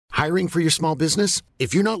Hiring for your small business?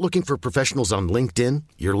 If you're not looking for professionals on LinkedIn,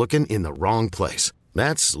 you're looking in the wrong place.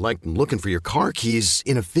 That's like looking for your car keys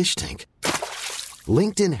in a fish tank.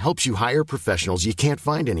 LinkedIn helps you hire professionals you can't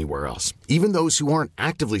find anywhere else, even those who aren't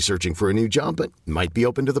actively searching for a new job but might be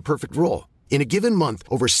open to the perfect role. In a given month,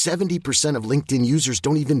 over 70% of LinkedIn users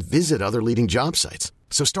don't even visit other leading job sites.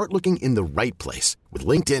 So start looking in the right place. With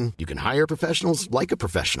LinkedIn, you can hire professionals like a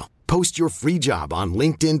professional. Post your free job on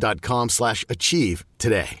linkedin.com/achieve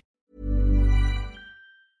today.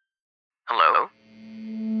 Hello?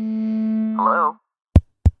 Hello?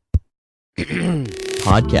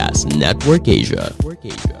 Podcast Network Asia.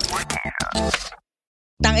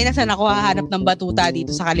 Tangina, saan ako hahanap ng batuta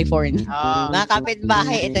dito sa California? Mga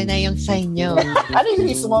kapitbahay, ito na yung sign nyo. Ano yung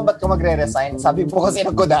reason mo? Ba't ka magre-resign? Sabi po kasi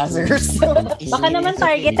nag-godazers. Baka naman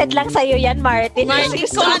targeted lang sa'yo yan, Martin. Martin,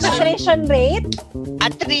 Kasi attrition rate?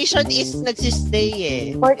 Attrition is nagsistay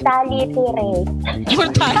eh. Mortality rate.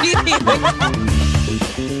 Mortality.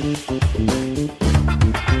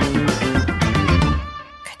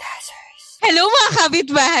 Hello mga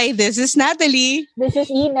kapitbahay, this is Natalie. This is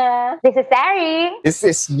Ina. This is Sari. This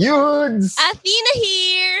is Yudes. Athena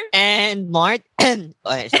here. And Martin.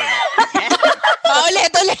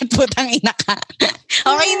 Ulit, putang ina ka.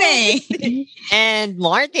 Okay na eh. And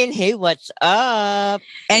Martin, hey, what's up?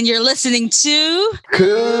 And you're listening to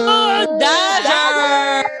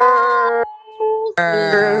Dazzler!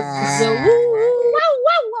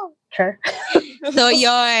 Sure. So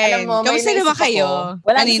yun. Alam mo, may Kamusta naman naisip kayo? ako.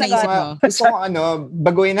 Ano yung naisip mo? Gusto ko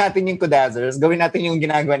baguhin natin yung Kudazzers. Gawin natin yung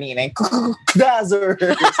ginagawa ni Ina. Kudazzers!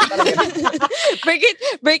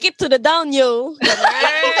 Break it to the down, yo.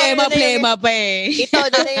 Plema pa eh. Ito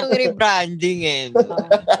na yung rebranding eh.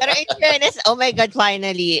 Pero in fairness, oh my God,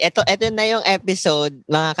 finally, ito na yung episode,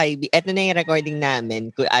 mga kaibigan, ito na yung recording namin,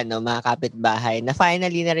 mga kapitbahay, na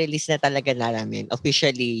finally na-release na talaga namin,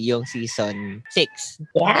 officially, yung season 6.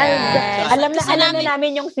 Yes. Alam na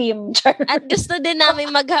namin yung theme. At gusto din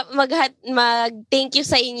namin mag-thank you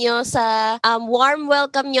sa inyo sa warm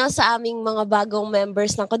welcome nyo sa aming mga bagong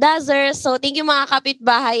members ng Kudazzers. So, thank you mga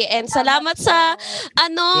kapitbahay and salamat sa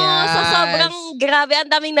sa sobrang grabe.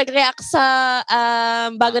 Ang daming nag-react sa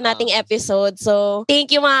bago nating episode. So,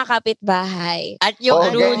 thank you mga kapitbahay. At yung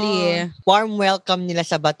warm welcome nila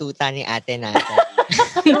sa batuta ni ate natin.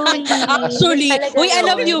 Actually,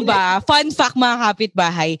 alam nyo ba, fun fact mga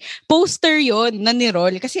kapitbahay, poster yon na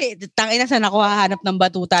ni-roll. Kasi tangina, saan ako hahanap ng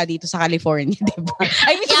batuta dito sa California, di ba?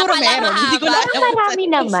 I mean, siguro meron. Hindi ko lang alam. Marami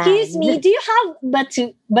naman. Excuse me, do you have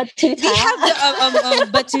batuta? We have the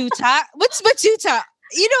batuta. What's batuta?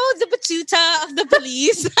 You know, the batuta of the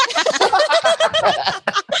police.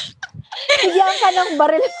 Bigyan ka ng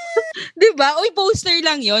baril. Diba? Poster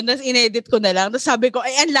lang yon. Tapos inedit ko na lang. Tapos sabi ko,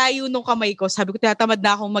 ay, ang layo nung kamay ko. Sabi ko, tinatamad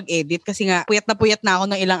na akong mag-edit kasi nga, puyat na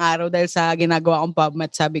ako ng ilang araw dahil sa ginagawa kong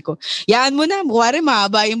PubMat. Sabi ko, yaan mo na. Kuwari,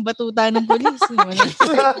 mahaba yung batuta ng polis.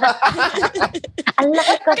 Ang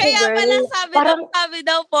laki kasi, Kaya girl. pala sabi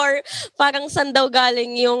daw parang saan daw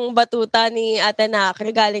galing yung batuta ni Ate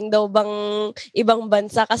Nakri? Galing daw bang ibang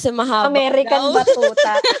bansa kasi mahaba American daw.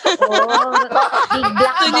 batuta. Big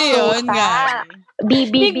black Ito niyo yun, batuta. nga.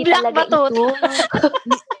 BBB Big black talaga batuta. ito.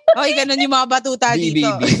 Okay, ganun yung mga batuta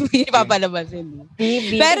dito. Hindi papalabasin.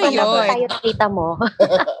 Pero yun, tayo kita mo.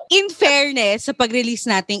 in fairness, sa pag-release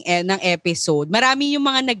natin ng episode, marami yung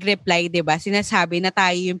mga nag-reply, diba? Sinasabi na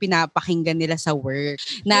tayo yung pinapakinggan nila sa work.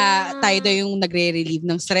 Na tayo daw yung nagre-relieve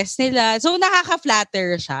ng stress nila. So,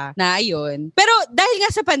 nakaka-flatter siya na ayun. Pero dahil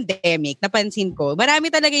nga sa pandemic, napansin ko,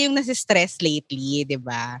 marami talaga yung nasistress lately,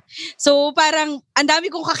 diba? So, parang ang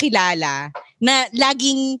dami kong kakilala na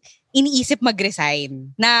laging iniisip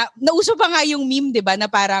mag-resign. Na nauso pa nga yung meme, 'di ba, na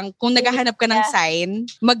parang kung naghahanap ka ng sign,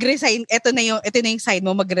 mag-resign, ito na yung sign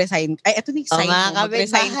mo, mag-resign. Ay, ito na yung sign mo,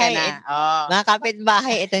 mag-resign ka na. Mga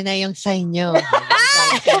kapitbahay, ito na yung sign nyo.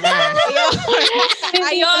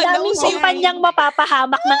 Ayun, daming kumpanyang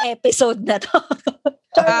mapapahamak ng episode na to.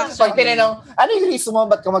 Pag tinanong, ano yung reason mo?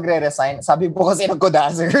 Ba't ka magre-resign? Sabi po kasi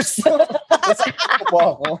nag-godazers. Sabi po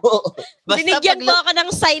ako. Binigyan po ako ng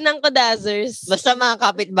sign ng Kudazzers. Basta mga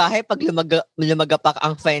kapitbahay, pag lumagapak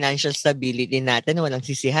ang financial stability natin, walang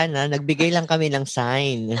sisihan na. Nagbigay lang kami ng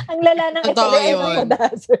sign. Ang lala ng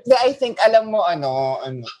episode. I think, alam mo,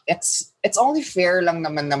 it's only fair lang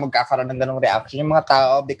naman na magkakaroon ng ganong reaction yung mga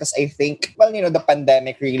tao because I think, the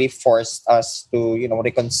pandemic really forced us to,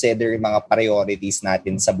 reconsider yung mga priorities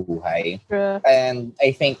natin sa buhay. And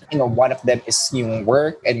I think, one of them is yung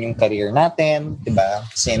work and yung career natin, diba?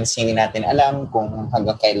 Since hindi natin alam kung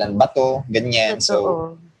hanggang kailan ba to, ganyan.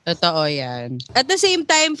 So, totoo yan. At the same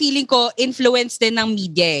time, feeling ko, influence din ng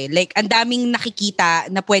media eh. Like, ang daming nakikita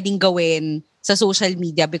na pwedeng gawin sa social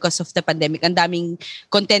media because of the pandemic. Ang daming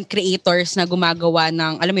content creators na gumagawa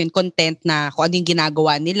ng, alam mo yun, content na kung ano yung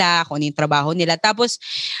ginagawa nila, kung ano yung trabaho nila. Tapos,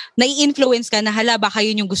 nai-influence ka na, hala, baka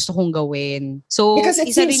yun yung gusto kong gawin. So, because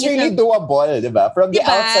it isa seems rin really doable, di ba? From the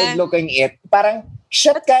Diba? outside looking it, parang,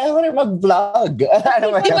 shit, kaya ko rin mag-vlog.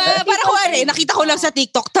 Ano ba? Diba? Parang nakita ko lang sa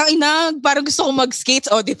TikTok, parang gusto kong mag-skates,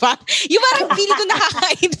 diba? Yung parang feeling ko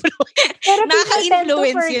nakaka-influence. Pero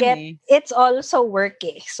Nakaka-influence yun eh. It's also work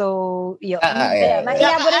eh. So, yun. Yeah.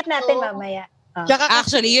 Maiabulit natin mamaya.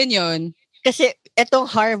 Actually, yun. Kasi itong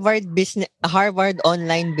Harvard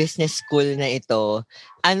Online Business School na ito,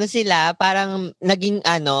 parang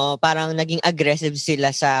naging aggressive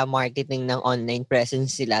sila sa marketing ng online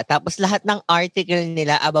presence sila. Tapos lahat ng article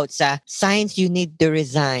nila about sa science you need to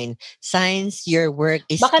resign, science your work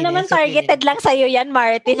is baka naman targeted lang sa'yo yan,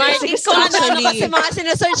 Martin. Martin, kung ano kasi mga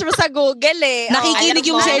sinesearch mo sa Google eh. Nakikinig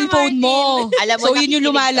yung cellphone mo. So yun yung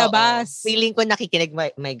lumalabas. Feeling ko nakikinig,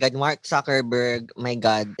 my God, Mark Zuckerberg, my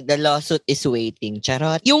God, the lawsuit is waiting.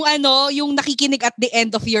 Charot. Yung nakikinig at the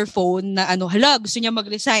end of your phone na hala, gusto niya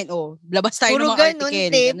mag-resign. Labas tayo ng mga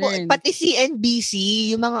article. Pati CNBC,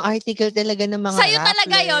 yung mga article talaga ng mga sa'yo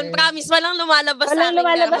talaga yon, promise, walang lumalabas sa akin. Walang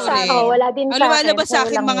lumalabas sa akin. Wala din sa akin. Lumalabas sa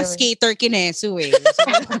akin mga skater kineso eh.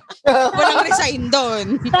 So, walang resign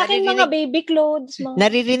doon. Sa akin mga baby clothes.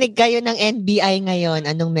 Naririnig kayo ng NBI ngayon.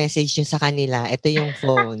 Anong message nyo sa kanila? Ito yung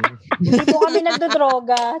phone. Hindi po kami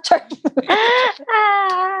nagdodroga.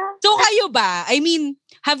 So kayo ba? I mean,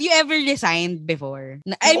 have you ever resigned before?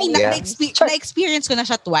 Na-experience ko na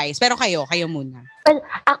siya twice. Pero kayo muna. Well,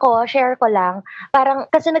 ako, share ko lang. Parang,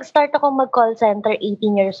 kasi nag-start ako mag-call center,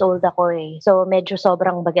 18 years old ako eh. So, medyo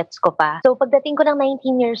sobrang bagets ko pa. So, pagdating ko ng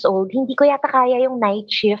 19 years old, hindi ko yata kaya yung night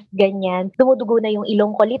shift, ganyan. Dumudugo na yung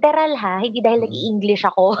ilong ko. Literal ha, hindi dahil nag-i-English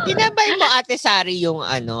ako. Tinabay mo, Ate Sari, yung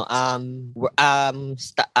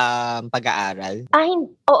pag-aaral?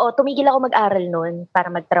 Oo, tumigil ako mag-aral noon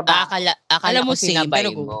para magtrabaho. Akala mo sinabay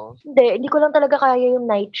pero mo. Hindi ko lang talaga kaya yung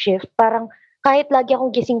night shift. Parang, kahit lagi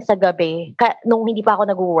akong gising sa gabi, nung hindi pa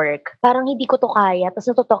ako nag-work, parang hindi ko to kaya,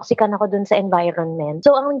 tapos natotoxican ako dun sa environment.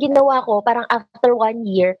 So, ang ginawa ko, parang after 1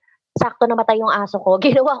 year, sakto namatay yung aso ko.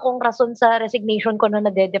 Ginawa kong rason sa resignation ko na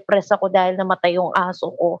nade-depress ako dahil namatay yung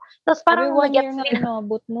aso ko. Tapos parang 1 year na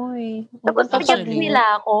inabot mo eh. Tapos nagets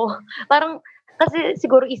nila ako. Parang, kasi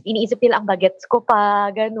siguro iniisip nila ang bagets ko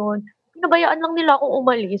pa, ganun. Pinabayaan lang nila akong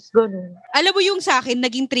umalis, ganun. Alam mo yung sa akin,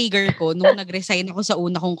 naging trigger ko nung nag-resign ako sa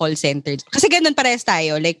una kong call center. Kasi ganun parehas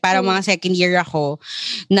tayo. Like, parang mga second year ako,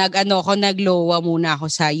 nag-lowa muna ako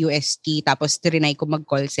sa UST, tapos trinay ko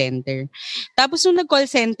mag-call center. Tapos nung nag-call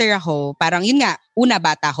center ako, parang yun nga, una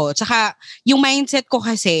bata ko. Tsaka, yung mindset ko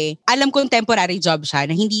kasi, alam kong temporary job siya,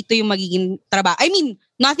 na hindi ito yung magiging trabaho. I mean,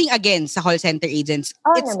 nothing against sa call center agents.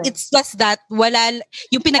 It's just that,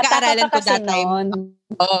 yung pinag-aaralan ko that time.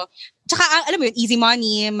 Tsaka, alam mo yun, easy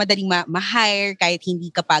money, madaling ma-hire kahit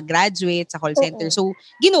hindi ka pa graduate sa call center. So,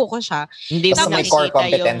 ginuo ko siya. Hindi mo may core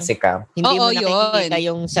competency ka. Hindi mo nakikita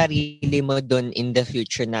yung sarili mo dun in the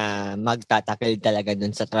future na magtatakil talaga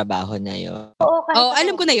dun sa trabaho na yun.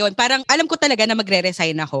 Alam ko na yun. Parang alam ko talaga na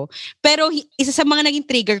magre-resign ako. Pero isa sa mga naging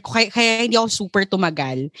trigger ko, kaya hindi ako super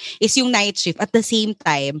tumagal, is yung night shift. At the same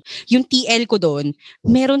time, yung TL ko dun,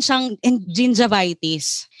 meron siyang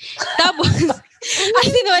gingivitis. Tapos,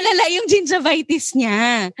 walala yung gingivitis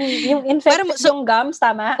niya. Yung infected yung gums,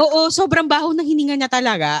 tama? Oo, sobrang baho ng hininga niya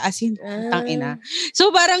talaga. As in, tangina. So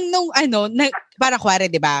parang parang kuwari,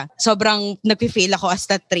 di ba? Sobrang nag-fail ako as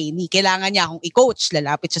a trainee. Kailangan niya akong i-coach.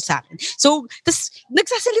 Lalapit siya sa akin. So, tas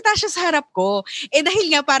nagsasalita siya sa harap ko. Dahil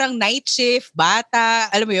nga parang night shift, bata,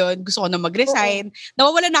 alam mo yun, gusto ko na mag-resign.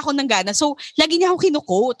 Nawawalan na ako ng gana. So, lagi niya akong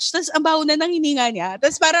kino-coach. Tas ang baho na ng hininga niya.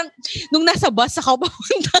 Tas parang, nung nasa bus ako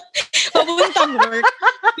papuntang work,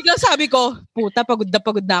 biglang sabi ko, puta, pagod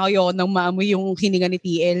na ako yun nang maamoy yung hininga ni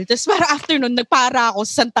TL. Tas parang after nun, nagpara ako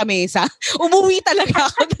sa Santa Mesa. Umuwi talaga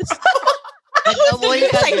ako. Nag-awol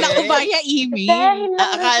ka din. Ako via email.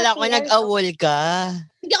 Akala ko nag-awol ka.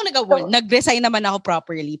 Hindi ako nag-awol. Nag-resign naman ako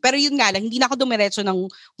properly. Pero yun nga lang, hindi na ako dumiretso ng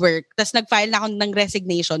work. Tapos nag-file na ako ng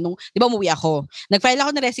resignation. Di ba umuwi ako? Nag-file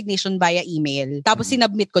ako ng resignation via email. Tapos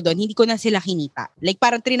sinubmit ko doon. Hindi ko na sila kinita. Like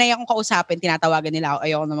parang trinay akong kausapin. Tinatawagan nila ako.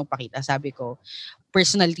 Ayoko na magpakita. Sabi ko,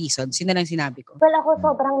 personal reasons. Yun na lang sinabi ko. Well, ako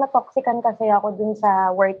sobrang natoxican kasi ako dun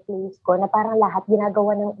sa workplace ko na parang lahat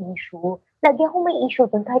ginagawa ng issue. Lagi akong may issue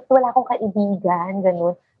dun kahit wala akong kaibigan,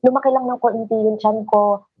 ganun. Lumaki lang ng konti yung tiyan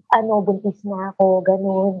ko. buntis na ako,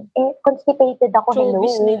 ganun. Constipated ako, hello,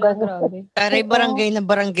 ganun. Taray, barangay na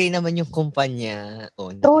barangay naman yung kumpanya.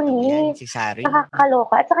 Truly. Si Sari.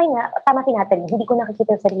 Nakakaloka. At saka nga, tama si Natalie, hindi ko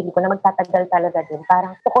nakikita yung sarili ko na magtatagal talaga din.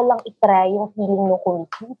 Parang gusto ko lang itry yung feeling nung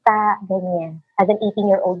kumikita, ganyan. As an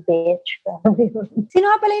 18-year-old bitch. Sino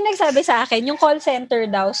nga pala yung nagsabi sa akin? Yung call center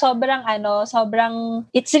daw, sobrang,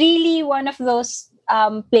 it's really one of those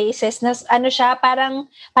places na siya,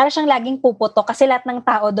 para siyang laging puputok kasi lahat ng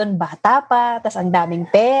tao doon bata pa, tas ang daming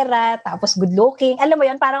pera, tapos good looking. Alam mo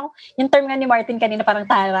yun, parang yung term nga ni Martin kanina, parang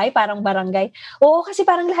taray, parang barangay. Oo, kasi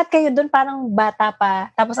parang lahat kayo doon parang bata pa,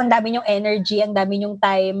 tapos ang dami yung energy, ang dami yung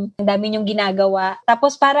time, ang dami yung ginagawa.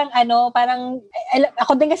 Tapos parang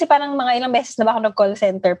ako din kasi parang mga ilang beses na ba ako nag-call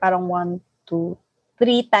center, parang 1, 2,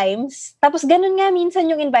 3 times. Tapos ganun nga minsan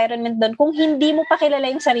yung environment doon. Kung hindi mo pa kilala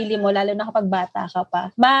yung sarili mo, lalo na kapag bata ka pa,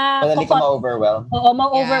 madali ka ma-overwhelm. Oo,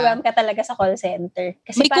 ma-overwhelm ka talaga sa call center.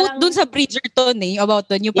 Kasi may quote doon sa Bridgerton about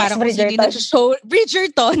doon. Yung parang sino nag-show,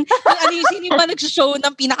 Bridgerton, yung sino yung nag-show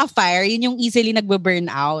ng pinaka-fire, yun yung easily nagbe-burn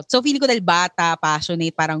out. So feeling ko dahil bata,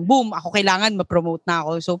 passionate, parang boom, ako kailangan ma-promote na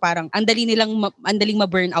ako. So parang ang daling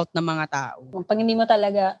ma-burn out ng mga tao. Pag hindi mo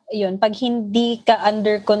talaga, yun, pag hindi ka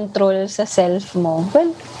under control sa self mo,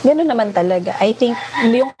 well, gano'n naman talaga. I think,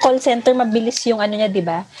 yung call center, mabilis yung niya, di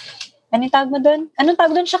ba? Anong tawag mo doon? Anong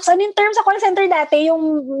tawag doon? Shucks, ano yung term sa call center dati?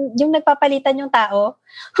 Yung nagpapalitan yung tao?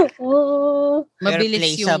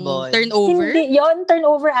 Mabilis yung turnover? Hindi, yun,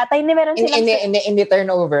 turnover ata. Hindi meron silang... Hindi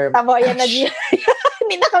turnover. Tabo, yan na yun.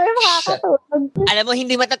 Hindi na kami makakatulog. Alam mo,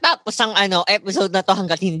 hindi matatapos ang episode na to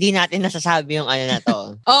hanggat hindi natin nasasabi yung na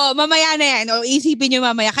to. Mamaya na yan. Isipin nyo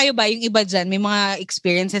mamaya. Kayo ba, yung iba dyan, may mga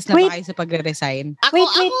experiences na ba kayo sa pag-resign? Ako,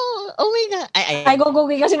 oh my God. Ay, go.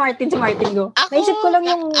 Si Martin, go. Naisip ko lang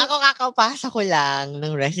yung... Ako kakapasa ko lang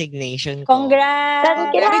ng resignation ko. Congrats!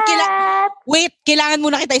 Wait, kailangan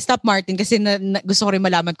muna kita i-stop, Martin, kasi gusto ko rin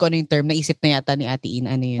malaman ko ano yung term. Naisip na yata ni Ate In.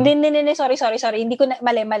 Ano yun? Hindi. Sorry. Hindi ko na...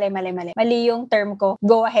 Mali. Mali yung term ko.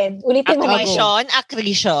 Go ahead. Ulitin mo.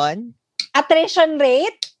 Accretion. Attrition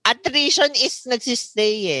rate? Attrition is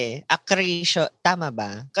nagsistay Accretion. Tama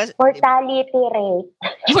ba? Mortality rate.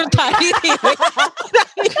 Mortality rate.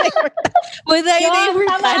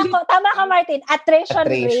 Tama ka, Martin. Attrition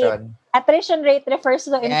rate. Attrition rate refers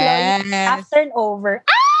to employees after turnover.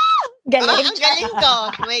 Galing. Ang galing ko.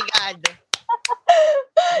 Oh my God.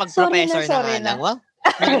 Mag-professor sorry na. Wow.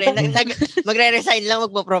 Magre-resign lang,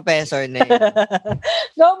 magpo-professor na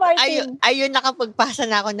Go, Martin. Ayun, nakapagpasa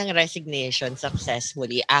na ako ng resignation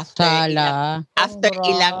successfully after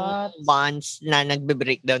ilang months na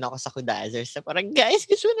nagbe-breakdown ako sa Kudazers. So, parang, guys,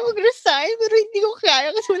 gusto na mag-resign pero hindi ko kaya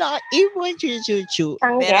kasi wala kang ipon.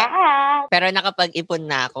 Pero nakapag-ipon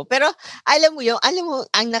na ako. Pero alam mo,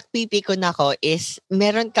 ang nakpipiko na ako is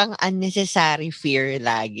meron kang unnecessary fear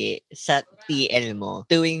lagi sa TL mo.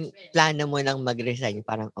 Tuwing plano mo nang mag-resign,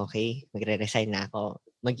 parang okay, magre-resign na ako.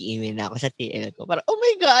 Mag-email na ako sa TL ko. Parang, oh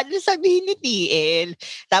my God, sabihin ni TL.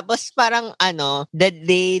 Tapos parang the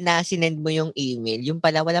day na sinend mo yung email, yung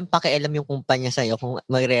pala walang pakialam yung kumpanya sa'yo kung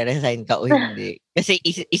magre-resign ka o hindi. Kasi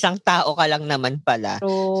isang tao ka lang naman pala.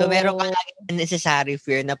 So meron kang unnecessary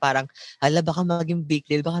fear na parang, baka maging big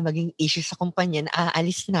deal, baka maging issue sa kumpanya na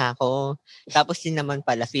aalis na ako. Tapos din naman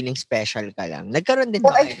pala, feeling special ka lang. Nagkaroon din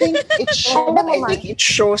ba? I think it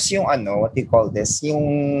shows yung what do you call this? Yung,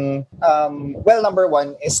 number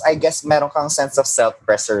one is, I guess, meron kang sense of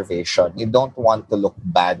self-preservation. You don't want to look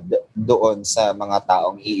bad doon sa mga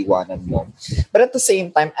taong iiwanan mo. But at the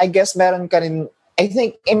same time, I guess meron ka rin, I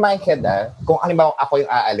think, in my head, kung halimbawa ako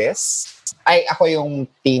yung aalis, ako yung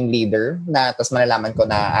team leader na tas malalaman ko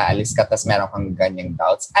na aalis ka tas meron kang ganyang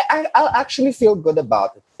doubts, I'll actually feel good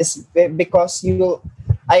about it. It's because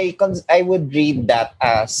I would read that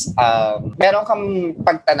as meron kang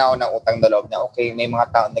pagtanaw ng utang na loob na okay, may mga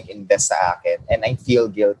tao nag-invest sa akin and I feel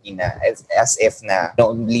guilty na as if na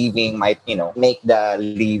leaving might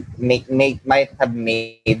might have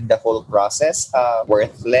made the whole process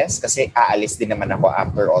worthless kasi aalis din naman ako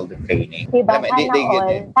after all the training. Diba?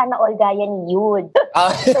 Sana all gaya ni Yud.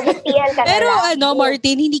 So TL ka na Pero lang.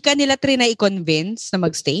 Martin, hindi ka nila trinay i-convince na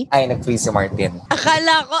magstay? Ay, nag-freeze si Martin.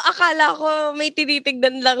 Akala ko may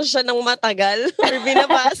tinitignan lang siya ng matagal or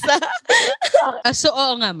binabasa.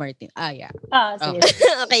 Oo nga, Martin. Yeah. Sige.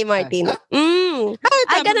 Okay, Martin.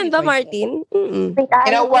 Ganun ba, Martin?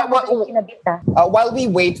 While we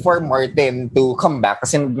wait for Martin to come back,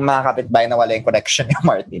 kasi mga kapitbahay na wala yung connection ni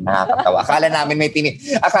Martin, nakakatawa. Akala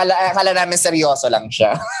namin seryoso lang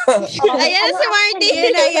siya. Ayan si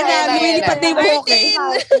Martin. Martin.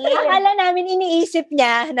 Akala namin iniisip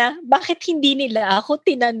niya na bakit hindi nila ako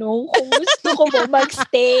tinanong kung gusto ko mo mag-stay.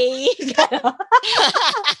 Tay.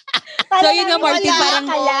 So yun nga, Martin, wala parang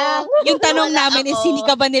ka lang. yung tanong Wala namin is, ako. hindi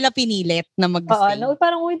ka ba nila pinilit na mag-stay?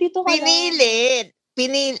 Parang, uy, dito ka lang.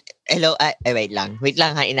 Hello, wait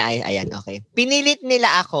lang ha, ayan, okay. Pinilit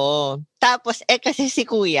nila ako. Tapos, kasi si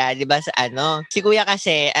Kuya, di ba, si Kuya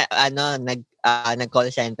kasi,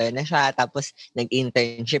 nag-call center na siya, tapos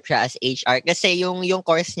nag-internship siya as HR. Kasi yung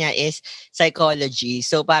course niya is psychology.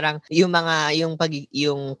 So, parang, yung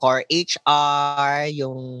core HR,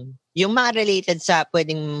 yung mga related sa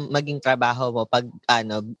pwedeng maging trabaho mo pag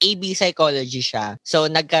AB psychology siya. So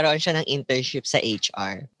nagkaroon siya ng internship sa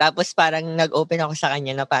HR. Tapos parang nag-open ako sa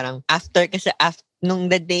kanya na parang after nung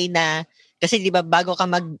the day na kasi 'di ba bago ka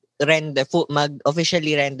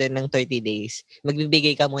mag-officially render ng 30 days,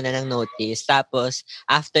 magbibigay ka muna ng notice. Tapos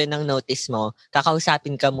after ng notice mo,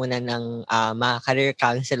 kakausapin ka muna ng mga career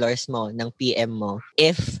counselors mo, ng PM mo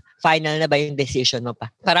if final na ba yung decision mo pa.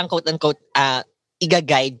 Parang quote unquote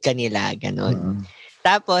iga-guide ka nila, gano'n. Mm-hmm.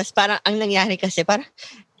 Tapos, parang ang nangyari kasi,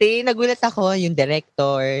 nagulat ako, yung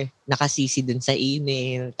director, nakasisi dun sa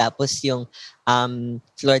email, tapos yung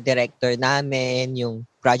floor director namin, yung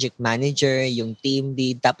project manager, yung team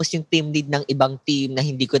lead, tapos yung team lead ng ibang team na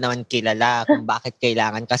hindi ko naman kilala kung bakit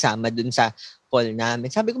kailangan kasama dun sa call namin.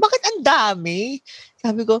 Sabi ko, bakit ang dami?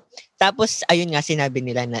 Sabi ko, tapos ayun nga, sinabi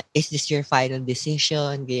nila na, is this your final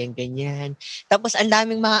decision? Ganyan. Tapos ang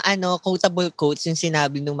daming mga quotable quotes yung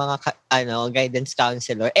sinabi ng mga guidance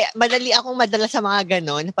counselor. Madali akong madala sa mga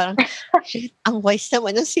ganon. Parang, shit, ang wise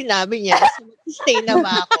naman ng sinabi niya. Stay na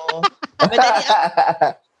ba ako?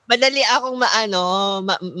 Madali akong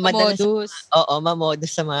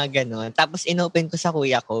mamodus sa mga ganon. Tapos inopen ko sa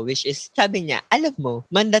kuya ko, which is, sabi niya, alam mo,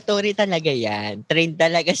 mandatory talaga yan. Trained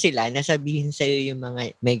talaga sila na sabihin sa'yo yung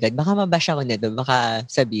mga, my God, baka mabash ako na doon, baka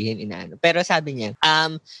sabihin inaano. Pero sabi niya,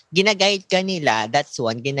 ginaguide ka nila, that's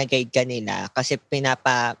one, ginaguide ka nila kasi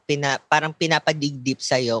parang pinapadigdip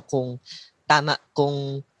sa'yo kung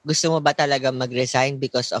gusto mo ba talaga mag-resign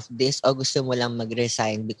because of this o gusto mo lang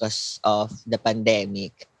mag-resign because of the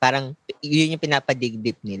pandemic? Parang yun yung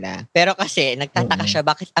pinapadigdip nila. Pero kasi nagtataka siya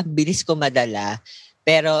bakit ang bilis ko madala.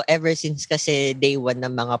 Pero ever since kasi day one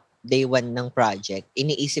ng project,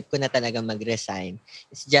 iniisip ko na talaga mag-resign.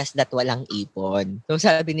 It's just that walang ipon. So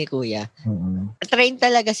sabi ni Kuya, train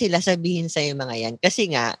talaga sila sabihin sa yung mga yan. Kasi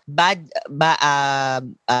nga, bad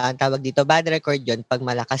record yun pag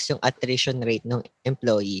malakas yung attrition rate ng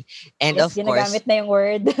employee. And yes, of course, ginagamit na yung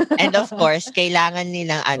word. and of course, kailangan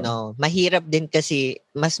nilang mahirap din kasi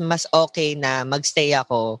mas okay na magstay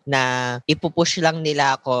ako na ipupush lang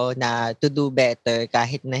nila ako na to do better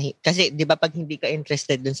kasi 'di ba pag hindi ka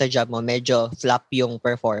interested dun sa job mo, medyo flop yung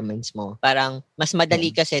performance mo. Parang mas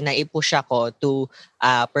madali kasi na i-push ako to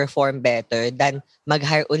perform better than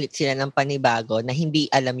mag-hire ulit sila ng panibago na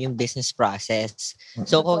hindi alam yung business process.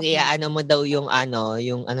 So kung iaano mo daw yung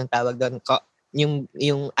anong tawag doon,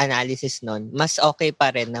 yung analysis nun, mas okay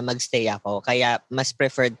pa rin na magstay ako. Kaya mas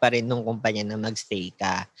preferred pa rin nung kumpanya na magstay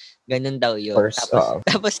ka. Ganun daw yun.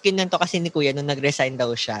 Tapos kinanto kasi ni Kuya nung nag-resign daw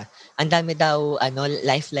siya. Ang dami daw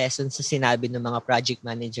life lessons sa sinabi ng mga project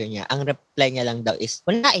manager niya. Ang reply niya lang daw is,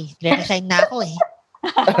 wala re-resign na ako .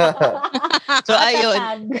 So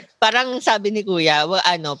ayun, parang sabi ni Kuya,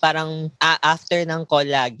 parang after ng call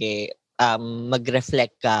lagi,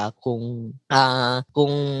 mag-reflect ka kung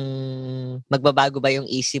magbabago ba yung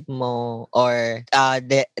isip mo or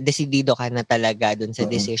desidido ka na talaga dun sa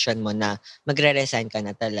decision mo na magre-resign ka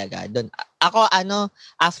na talaga. Dun, ako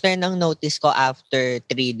after ng notice ko, after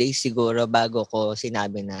 3 days siguro bago ko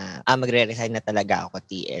sinabi na magre-resign na talaga ako,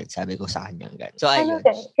 TL. Sabi ko sa kanyang gano'n. So ayun.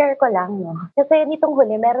 Share ko lang, no? Kasi nitong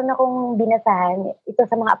huli, meron akong binasahan, ito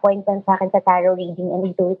sa mga appointments sa akin sa tarot reading and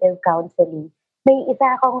intuitive counseling. May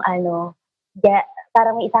isa akong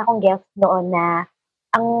parang may isa akong guest noon na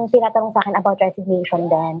ang tinatanong sa akin about resignation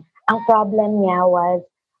din. Ang problem niya was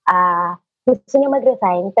gusto niya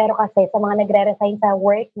mag-resign pero kasi sa mga nagre-resign sa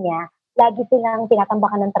work niya, lagi silang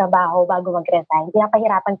tinatambakan ng trabaho bago mag-resign.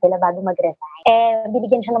 Pinapahirapan sila bago mag-resign.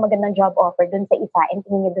 Binigyan siya ng magandang job offer dun sa isa and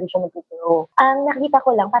tingin niya dun siya mag-grow. Ang nakita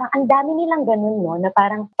ko lang, parang ang dami nilang ganun, no? Na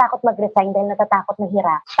parang takot mag-resign dahil natatakot na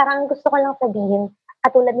hirap. Parang gusto ko lang sabihin,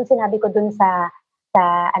 katulad ng sinabi ko dun sa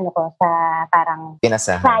parang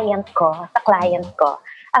client ko.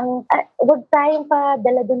 Wag tayong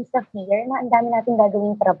padala dun sa fear na ang dami natin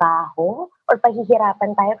gagawing trabaho or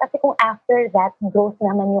pahihirapan tayo kasi kung after that, growth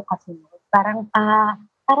naman yung kasunod. Parang,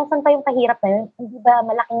 para saan pa yung pahirap na yun? Hindi ba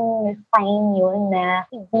malaking sign yun na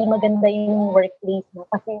hindi maganda yung workplace mo?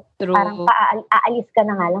 Kasi parang aalis ka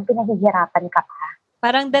na nga lang, pinahihirapan ka pa.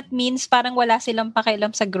 Parang that means parang wala silang pakialam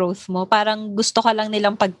sa growth mo. Parang gusto ka lang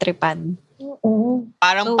nilang pagtripan.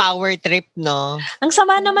 Parang power trip, no? Ang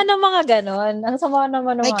sama naman ng mga ganon. Ang sama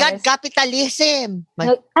naman ng My mga... God, capitalism!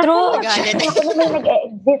 True. Ako may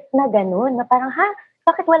nag-exist na ganun, na parang,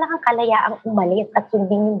 bakit wala kang kalayaang umalis at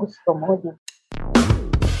sundin yung gusto mo?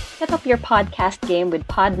 Step up your podcast game with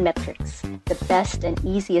Podmetrics, the best and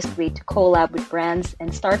easiest way to collab with brands and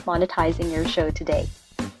start monetizing your show today.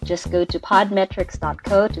 Just go to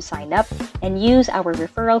podmetrics.co to sign up and use our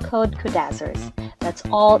referral code KUDAZZERS. That's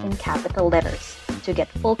all in capital letters to get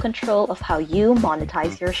full control of how you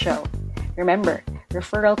monetize your show. Remember,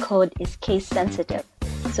 referral code is case sensitive.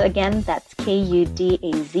 So again, that's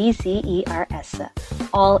KUDAZZERS,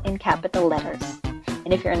 all in capital letters. And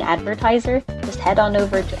if you're an advertiser, just head on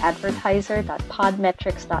over to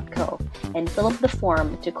advertiser.podmetrics.co and fill up the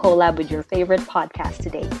form to collab with your favorite podcast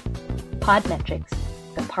today. Podmetrics,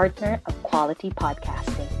 the partner of quality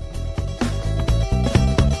podcasting.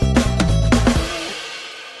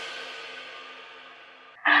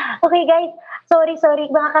 Okay guys, sorry,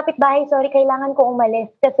 mga kapitbahay, kailangan ko umalis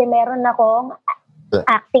kasi meron akong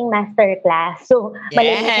acting masterclass. So,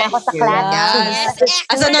 malinis na ako sa class. Yes.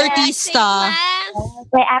 As an artista.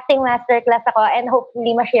 May acting masterclass ako and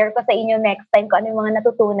hopefully ma-share ko sa inyo next time kung ano yung mga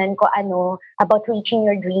natutunan ko about reaching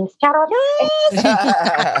your dreams. Charot! Yes!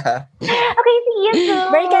 Okay, see you soon!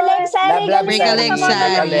 Break a leg, Sally! Break a leg,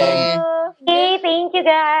 Sally! Okay, thank you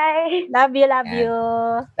guys! Love you, love you!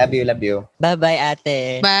 Love you. Bye-bye,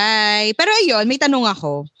 ate. Bye! Pero ayun, may tanong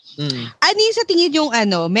ako. Ano yung sa tingin yung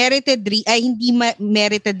hindi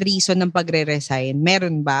merited reason ng pagre-resign?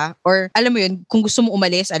 Meron ba? Or alam mo yun, kung gusto mo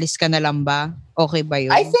umalis, alis ka na lang ba? Okay ba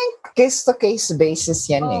yun? I think case-to-case basis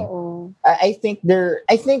yan eh. I think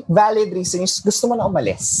valid reason is gusto mo na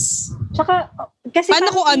umalis. Tsaka, kasi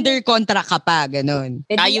paano kung under contract ka pa? Ganon.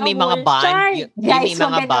 Tayo may mga bond. Guys, may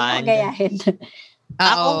mga bond.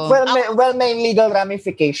 Well, may legal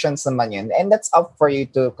ramifications naman yun. And that's up for you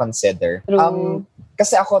to consider.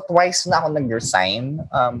 Kasi ako, twice na ako nag-resign.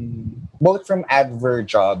 Both from advert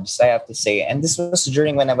jobs, I have to say. And this was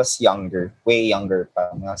during when I was younger. Way younger pa.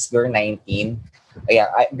 Siguro 19.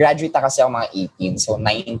 I graduate na kasi ako mga 18. So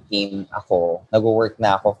 19 ako. Nag-work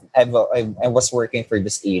na ako. I was working for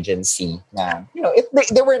this agency na,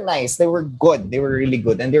 they were nice. They were good. They were really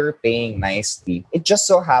good. And they were paying nicely. It just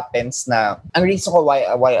so happens na, ang reason ko why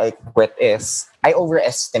I quit is, I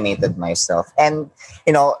overestimated myself. And,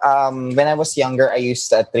 when I was younger, I used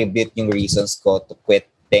to attribute yung reasons ko to quit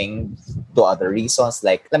to other reasons.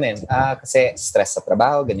 Like, kasi stress sa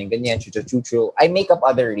trabaho, ganyan, chuchu. I make up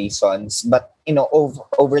other reasons. But,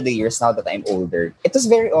 over the years now that I'm older, it was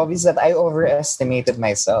very obvious that I overestimated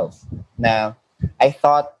myself. Na I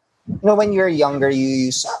thought, when you're younger, you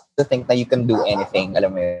used to think that you can do anything,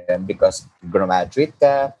 alam mo yun, because graduate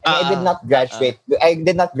ka. I did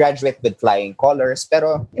not graduate with flying colors,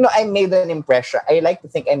 pero, I made an impression. I like to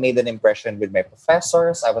think I made an impression with my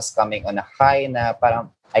professors. I was coming on a high na parang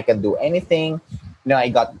I can do anything. I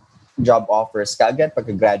got job offers kaagad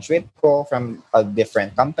pagka-graduate ko from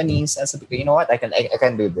different companies. And sabi ko, you know what, I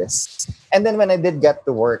can do this. And then when I did get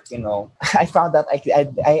to work, I found that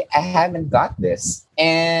I haven't got this.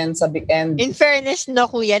 And in fairness, no,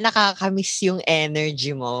 kuya, nakakamiss yung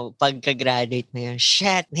energy mo pagka-graduate mo yun.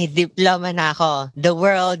 Shit, may diploma na ako. The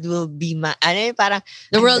world will be parang...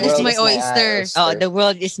 The world is my oyster. Oh, the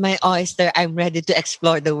world is my oyster. I'm ready to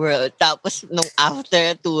explore the world. Tapos,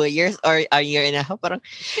 after 2 years or a year and a half, parang,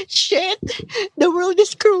 shit, the world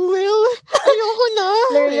is cruel. Ayoko na.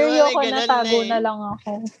 Ayoko na, tago na lang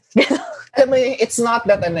ako. It's not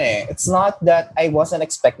that I wasn't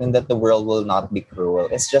expecting that the world will not be cruel.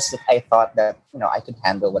 It's just that I thought that, I could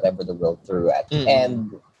handle whatever the world threw at me.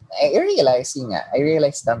 And I realized that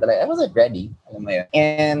I wasn't ready.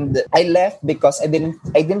 And I left because I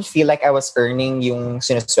didn't feel like I was earning yung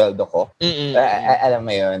sinusweldo ko. Alam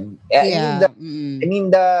mo yun. I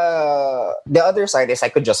mean, the other side is I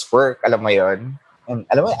could just work. Alam mo yun. And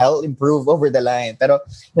alam mo, I'll improve over the line. Pero,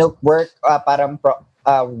 work,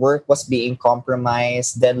 work was being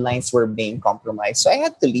compromised, deadlines were being compromised. So I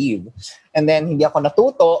had to leave. And then, hindi ako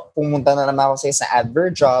natuto. Pumunta na naman ako sa isang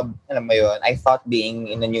advert job. Alam mo yun, I thought being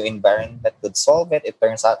in a new environment that could solve it. It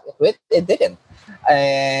turns out it didn't.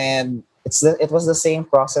 And it was the same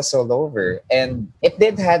process all over, and it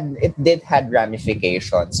did had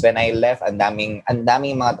ramifications. When I left, ang daming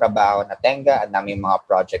mga trabaho na tenga, ang daming mga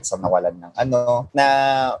projects ang nawalan ng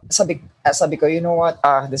na sabi ko, you know what,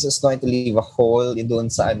 this is going to leave a hole doon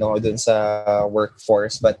sa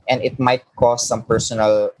workforce, and it might cause some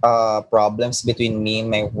personal problems between me and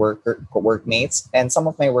my workmates, and some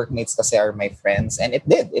of my workmates kasi are my friends, and it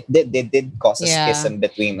did cause a schism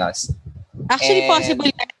between us. Actually, possible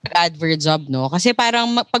na nag-advert job, no? Kasi parang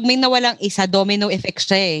pag may nawalang isa, domino effect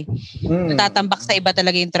siya eh. Natatambak sa iba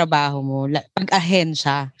talaga yung trabaho mo.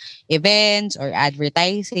 Pag-ahensya, events or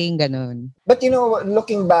advertising, ganun. But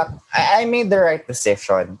looking back, I made the right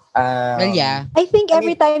decision. Well, yeah. I think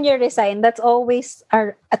every time you resign, that's always,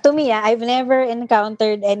 to me, I've never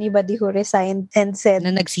encountered anybody who resigned and said,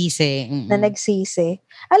 Na nagsisi. na nagsisi.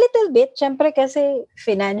 A little bit, syempre kasi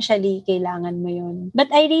financially, kailangan mo yun.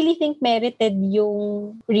 But I really think merited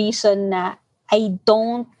yung reason na I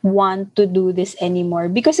don't want to do this anymore.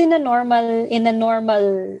 Because in a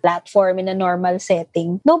normal platform, in a normal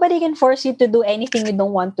setting, nobody can force you to do anything you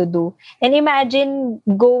don't want to do. And imagine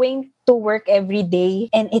going to work every day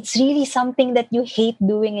and it's really something that you hate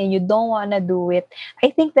doing and you don't want to do it.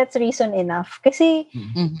 I think that's reason enough. Kasi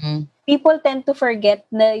people tend to forget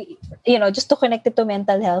na, just to connect it to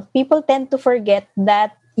mental health, people tend to forget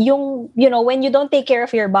that when you don't take care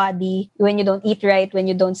of your body, when you don't eat right, when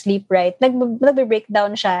you don't sleep right,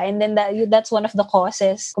 nagbe-breakdown siya, and then that's one of the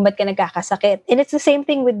causes kung ba't ka nagkakasakit. And it's the same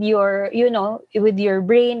thing with your, with your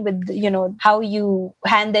brain, with, how you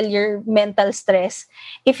handle your mental stress.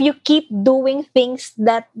 If you keep doing things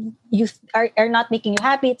that you are not making you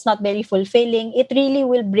happy, it's not very fulfilling, it really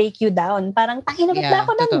will break you down. Parang, ba't ba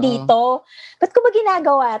ako nandito? Ba't ko ba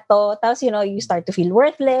ginagawa to? Tapos, you start to feel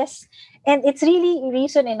worthless. And it's really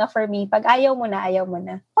reason enough for me. Pag ayaw mo na.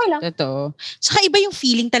 Okay lang. Totoo. Saka iba yung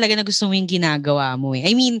feeling talaga na gusto mo yung ginagawa mo eh.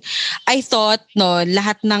 I mean, I thought,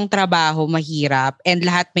 lahat ng trabaho mahirap and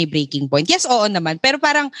lahat may breaking point. Yes, oo naman. Pero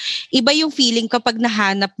parang iba yung feeling kapag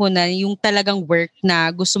nahanap mo na yung talagang work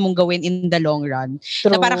na gusto mong gawin in the long run.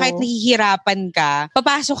 True. Na parang kahit nahihirapan ka,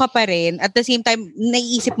 papasok ka pa rin. At the same time,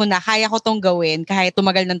 naiisip mo na, kaya ko tong gawin. Kahit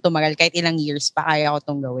tumagal, kahit ilang years pa, kaya ko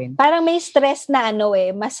tong gawin. Parang may stress na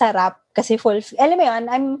masarap. Kasi alam mo yun,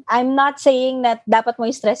 I'm not saying that dapat mo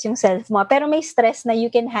i-stress yung self mo, pero may stress na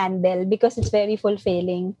you can handle because it's very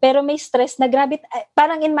fulfilling. Pero may stress na grabe,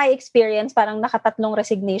 parang in my experience, parang nakatatlong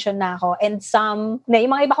resignation na ako. And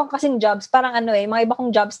yung mga iba kong kasing jobs, parang yung mga iba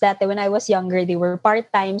kong jobs dati when I was younger, they were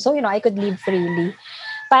part-time. So, I could leave freely.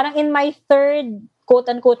 Parang in my third,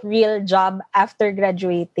 quote-unquote, real job after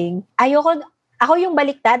graduating, ako yung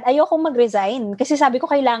baliktad, ayokong mag-resign. Kasi sabi ko,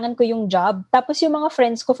 kailangan ko yung job. Tapos yung mga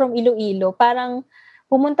friends ko from Iloilo, parang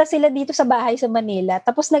pumunta sila dito sa bahay sa Manila.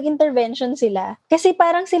 Tapos nag-intervention sila. Kasi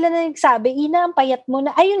parang sila na nagsabi, Ina, ang payat mo na.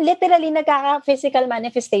 Ayun, literally, nagkaka-physical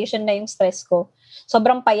manifestation na yung stress ko.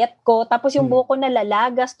 Sobrang payat ko. Tapos yung buhok ko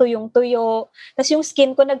nalalagas, tuyong-tuyo. Tapos yung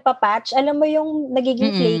skin ko nagpa-patch. Alam mo yung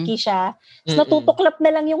nagiging flaky siya. Tapos natutuklap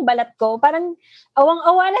na lang yung balat ko. Parang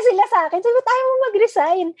awang-awa na sila sa akin. Sabi, tayo mo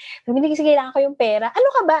mag-resign. Sabi, kasi kailangan ko yung pera. Ano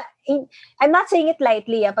ka ba? I'm not saying it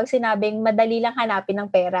lightly. Pag sinabing madali lang hanapin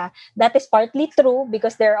ng pera, that is partly true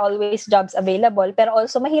because there are always jobs available. Pero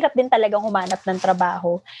also, mahirap din talagang humanap ng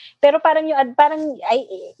trabaho. Pero parang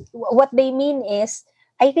what they mean is,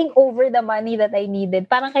 I think over the money that I needed,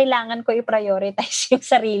 parang kailangan ko i-prioritize yung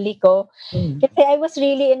sarili ko. Kasi I was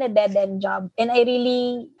really in a dead-end job. And I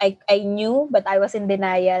knew, but I was in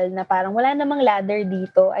denial na parang wala namang ladder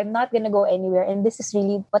dito. I'm not gonna go anywhere. And this is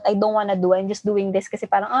really what I don't wanna do. I'm just doing this kasi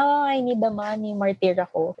parang, I need the money. Martyr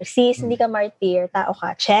ako. Sis, hindi ka martyr. Tao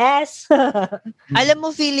ka. Chess! Alam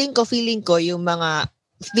mo, feeling ko,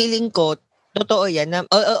 totoo yan.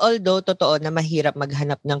 Although totoo na mahirap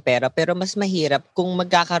maghanap ng pera, pero mas mahirap kung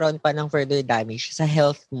magkakaroon pa ng further damage sa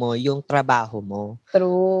health mo, yung trabaho mo.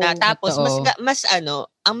 True. Tapos,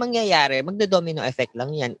 ang mangyayari, magdo-domino effect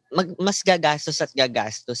lang yan. Mas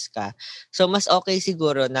gagastos ka. So, mas okay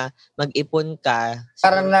siguro na mag-ipon ka.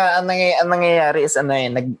 Parang ang nangyayari is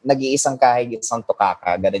nag-iisang kahig, isang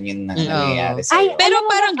tukaka. Ganun yung nangyayari sa'yo. Pero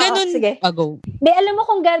parang ganun. Sige. Go. Alam mo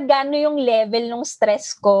kung gano'n yung level ng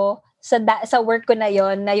stress ko sa work ko na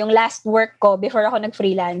yon, na yung last work ko before ako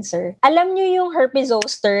nag-freelancer. Alam nyo yung herpes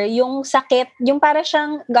zoster, yung sakit, yung para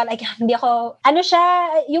siyang,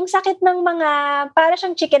 yung sakit ng mga, para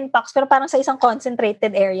siyang chickenpox, pero parang sa isang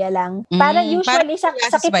concentrated area lang. Parang usually,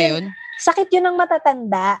 sakit yun ng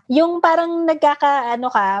matatanda. Yung parang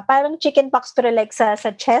parang chickenpox pero like sa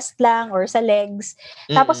chest lang or sa legs.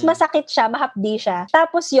 Tapos masakit siya, mahapdi siya.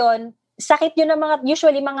 Tapos yon sakit yun ng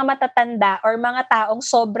usually mga matatanda or mga taong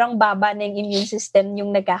sobrang baba ng immune system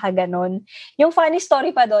yung nagkakaganon. Yung funny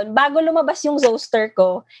story pa doon, bago lumabas yung zoster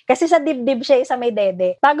ko, kasi sa dibdib siya sa may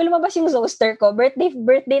dede, bago lumabas yung zoster ko,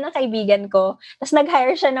 birthday ng kaibigan ko, tapos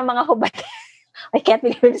nag-hire siya ng mga hubad. I can't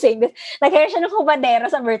believe I'm saying this. Nag-hire siya ng hubadera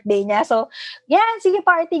sa birthday niya. So, sige,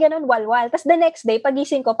 party, ganun, walwal. Tapos the next day,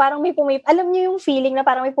 pagising ko, parang alam niyo yung feeling na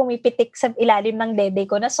parang may pumipitik sa ilalim ng dede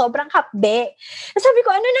ko na sobrang hapde. Sabi ko,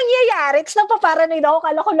 ano nangyayari? Tapos napaparanoid ako.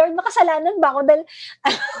 Kala ko, Lord, makasalanan ba ako? Dahil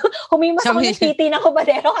humimas ako ng titi ng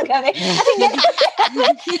hubadero kagabi.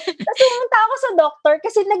 Tapos pumunta ako sa doctor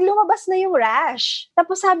kasi naglumabas na yung rash.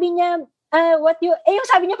 Tapos sabi niya, yung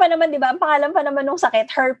sabi niya pa naman, di ba, ang pangalan pa naman ng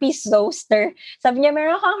sakit, herpes zoster. Sabi niya,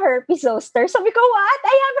 meron kang herpes zoster. Sabi ko, what?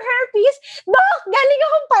 I have herpes? Doc, galing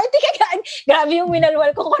akong party kagaan. Grabe yung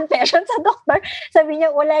winalwal ko confession sa doktor. Sabi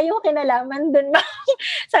niya, wala yung kinalaman dun.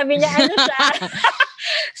 Sabi niya,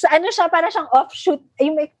 ano siya, para siyang offshoot.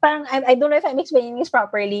 Parang, I don't know if I'm explaining this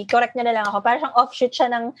properly. Correct niya na lang ako. Para siyang offshoot siya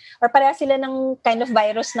or pareha sila ng kind of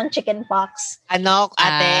virus ng chickenpox.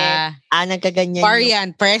 Nagkaganyan.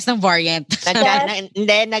 Variant. Parehas ng variant.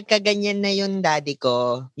 Nagkaganyan na yung daddy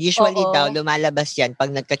ko. Usually daw, lumalabas yan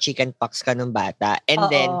pag nagka-chickenpox ka nung bata. And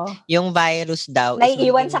then, yung virus daw,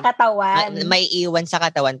 naiiwan sa katawan. May iwan sa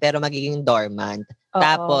katawan pero magiging dormant.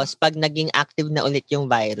 Tapos, pag naging active na ulit yung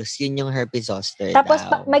virus, yun yung herpes zoster. Tapos,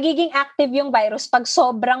 magiging active yung virus pag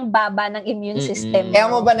sobrang baba ng immune system. Kaya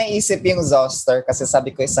mo ba naisip yung zoster? Kasi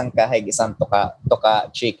sabi ko isang kahig, isang tuka,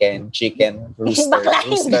 chicken, rooster,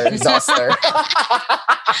 zoster.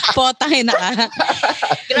 Potangin na.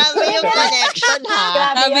 Grabe yung connection,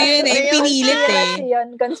 ha? Grabe yun pinilit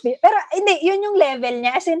Pero, hindi, yun yung level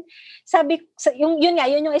niya. As in, yun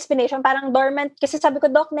yung explanation. Parang dormant. Kasi sabi ko,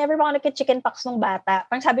 Doc, never pa ako nagka-chickenpox nung bata.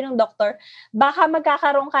 Parang sabi ng doktor, baka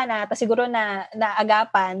magkakaroon ka na, tapos siguro na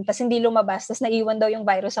naagapan, tapos hindi lumabas, tapos naiwan daw yung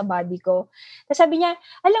virus sa body ko. Tapos sabi niya,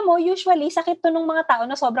 alam mo, usually, sakit to nung mga tao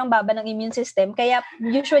na sobrang baba ng immune system, kaya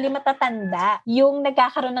usually matatanda yung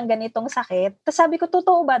nagkakaroon ng ganitong sakit. Tapos sabi ko,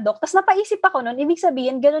 totoo ba, Doc? Tapos napaisip ako nun, ibig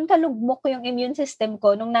sabihin, ganun kalugmok yung immune system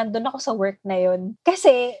ko nung nandun ako sa work na yun.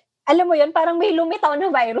 Kasi, alam mo yun, parang may lumitaw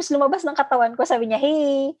na virus, lumabas ng katawan ko, sabi niya,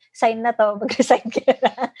 hey, sign na to, mag-resign ka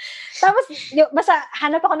na. Tapos, basta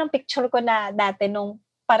hanap ako ng picture ko na dati nung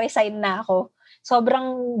pa-resign na ako.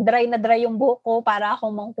 Sobrang dry na dry yung buhok ko, para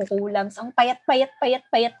akong mangkukulams. Ang payat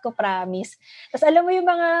ko, promise. Tapos alam mo yung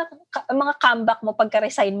mga comeback mo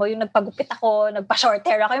pagka-resign mo, yung nagpagupit ako, nagpa-short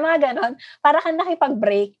hair ako, yung mga ganon, para kang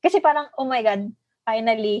nakipag-break. Kasi parang, oh my God,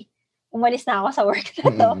 finally, umalis na ako sa work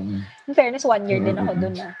na to. In fairness, 1 year din ako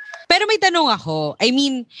dun na. Pero may tanong ako. I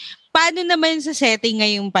mean, paano naman sa setting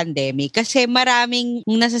ngayong pandemic? Kasi maraming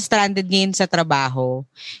nasa stranded ngayon sa trabaho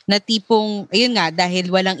na tipong, ayun nga, dahil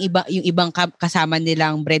walang yung ibang kasama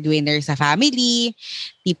nilang breadwinner sa family,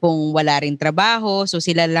 tipong wala rin trabaho, so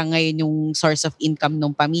sila lang ngayon yung source of income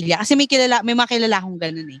ng pamilya. Kasi may mga kilala akong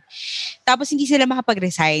ganun eh. Tapos hindi sila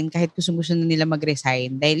makapag-resign kahit gusto na nila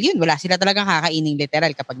mag-resign. Dahil yun, wala sila talagang kakainin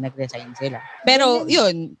literal kapag nag-resign sila. Pero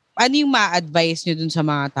yun, ano yung ma-advise nyo dun sa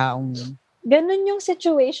mga taong yun? Ganun yung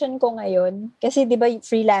situation ko ngayon. Kasi di ba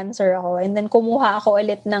freelancer ako and then kumuha ako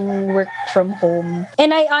ulit ng work from home. And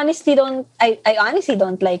I honestly don't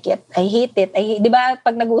like it. I hate it. Di ba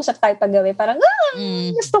pag nag-uusap tayo pag-gabi, parang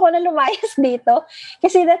gusto ko na lumayas dito.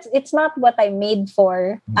 Kasi it's not what I made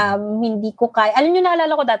for. Hindi ko kaya. Alam nyo,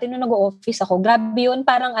 naalala ko dati nung nag-office ako, grabe yun,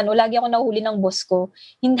 parang lagi ako nahuli ng boss ko.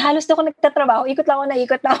 Halos na ako nagtatrabaho, ikot lang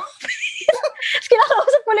ako.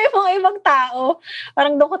 Kinakausap ko lang yung mga ibang tao.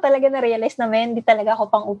 Parang doon ko talaga na-realize na hindi talaga ako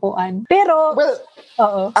pang upuan. Pero,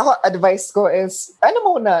 ako, advice ko is,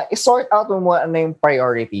 i-sort out mo ano yung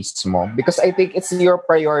priorities mo. Because I think it's your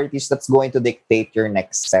priorities that's going to dictate your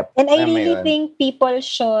next step. And I really think people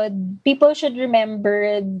should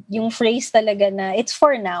remember yung phrase talaga na, it's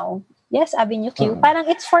for now. Yes, Avenue Q. Parang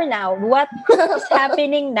it's for now. What is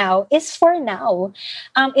happening now is for now.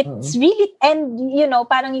 It's really, and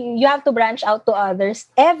parang you have to branch out to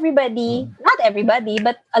others. Everybody, not everybody,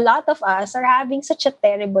 but a lot of us are having such a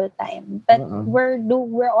terrible time. But we're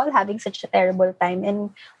all having such a terrible time,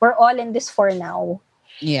 and we're all in this for now.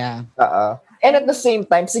 Yeah. And at the same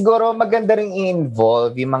time, siguro maganda rin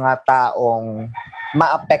i-involve yung mga taong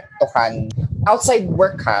maapektuhan outside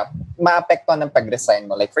work maapektuhan ng pag-resign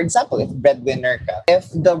mo. Like, for example, if breadwinner ka, if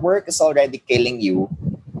the work is already killing you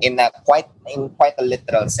in a quite in quite a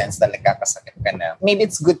literal sense na nagkakasakit ka na, maybe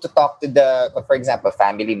it's good to talk to for example,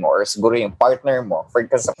 family mo or siguro yung partner mo. For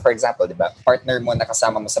example, di ba, partner mo na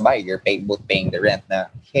kasama mo sa bahay, you're both paying the rent na,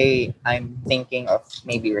 hey, I'm thinking of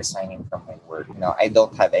maybe resigning from my work. I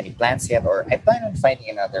don't have any plans yet, or I plan on finding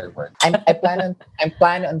another work. I'm planning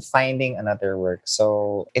on finding another work.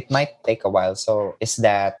 So it might take a while. So is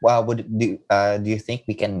that, do you think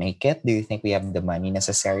we can make it? Do you think we have the money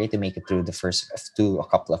necessary to make it through a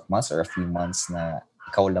couple of months or a few months na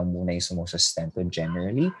ikaw lang muna yung sumusustento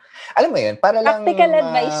generally? Alam mo yun, para lang... Practical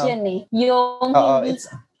advice yun eh.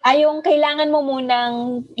 Yung kailangan mo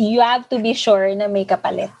munang, you have to be sure na may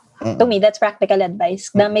kapalit. To me, that's practical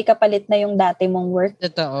advice. Na may kapalit na yung dati mong work.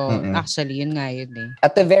 Totoo. Actually, yun nga yun eh.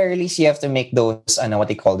 At the very least, you have to make those, what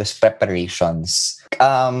they call this, preparations.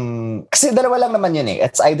 Kasi dalawa lang naman yun eh.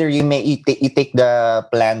 It's either you take the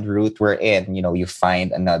planned route wherein, you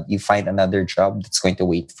find another job that's going to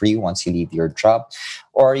wait for you once you leave your job,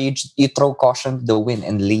 or you throw caution to the wind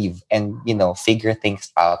and leave and, figure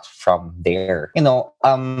things out from there.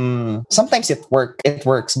 Sometimes it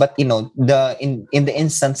works, but in the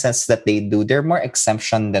instances that they do, they're more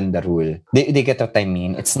exemption than the rule. They get what I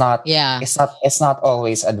mean. It's not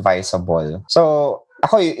always advisable. So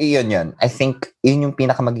ako yun. I think yun yung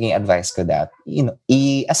pinaka magiging advice ko, that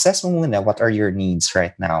i-assess mo muna what are your needs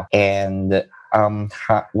right now, and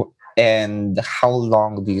how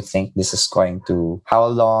long do you think this is how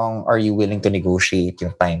long are you willing to negotiate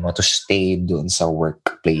yung time mo to stay dun sa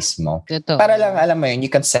workplace mo? Totoo. Para lang, alam mo yun, you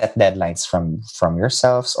can set deadlines from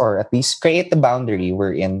yourselves, or at least create the boundary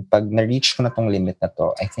wherein pag na-reach ko na tong limit na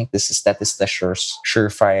to, I think that is the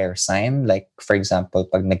surefire sign. Like, for example,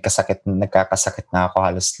 pag nagkakasakit na ako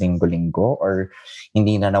halos linggo-linggo, or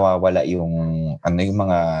hindi na nawawala yung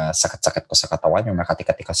mga sakit-sakit ko sa katawan, yung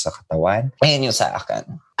nakati-kati ko sa katawan. Ayan yung sa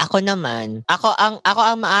akin. Ako naman, ako ang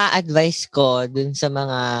maa-advise ko dun sa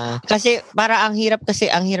mga, kasi para ang hirap kasi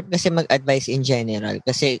mag-advise in general,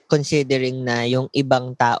 kasi considering na yung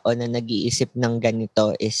ibang tao na nag-iisip ng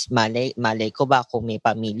ganito is malay ko ba kung may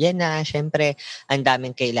pamilya na, syempre ang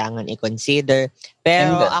daming kailangan i-consider.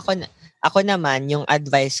 Pero ako naman, yung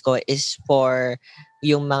advice ko is for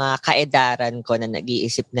yung mga kaedaran ko na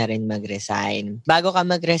nag-iisip na rin mag-resign. Bago ka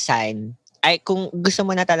mag-resign, ay kung gusto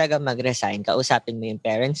mo na talaga mag-resign, kausapin mo yung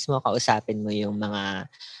parents mo, kausapin mo yung mga,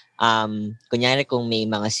 kunyari kung may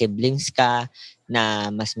mga siblings ka na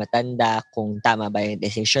mas matanda, kung tama ba yung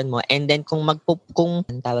decision mo. And then kung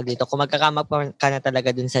magkakamag ka na talaga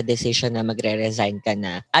dun sa decision na magre-resign ka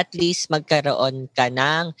na, at least magkaroon ka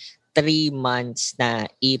ng 3 months na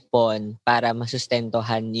ipon para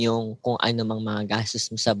masustentohan yung kung ano mang mga gastos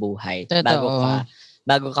mo sa buhay. Totoo.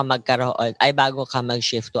 Bago ka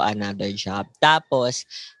mag-shift to another job. Tapos,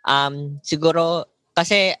 siguro,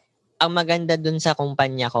 kasi ang maganda dun sa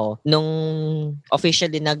kumpanya ko, nung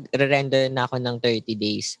officially nagre-render na ako ng 30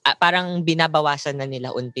 days, parang binabawasan na nila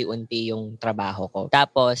unti-unti yung trabaho ko.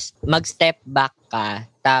 Tapos, mag-step back ka,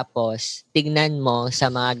 tapos tignan mo sa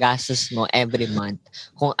mga gastos mo every month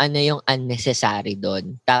kung ano yung unnecessary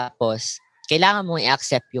doon. Tapos, kailangan mong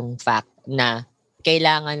i-accept yung fact na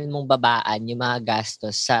kailangan mong babaan yung mga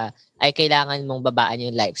gastos kailangan mong babaan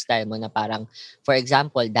yung lifestyle mo, na parang, for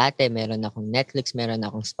example, dati meron akong Netflix, meron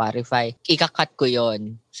akong Spotify, ikakat ko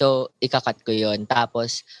yon.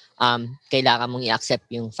 Tapos, kailangan mong i-accept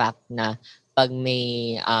yung fact na pag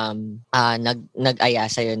may nag-aya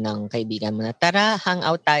sa'yo ng kaibigan mo na, tara,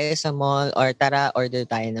 hangout tayo sa mall, or tara, order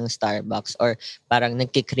tayo ng Starbucks, or parang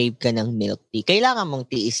nagkikrave ka ng milk tea, kailangan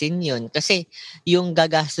mong tiisin yun. Kasi yung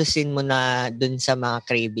gagastusin mo na dun sa mga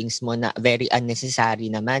cravings mo na very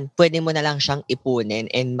unnecessary naman, pwede mo na lang siyang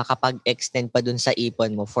ipunin and makapag-extend pa dun sa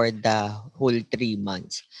ipon mo for the whole 3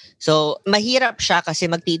 months. So, mahirap siya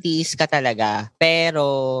kasi magtitiis ka talaga,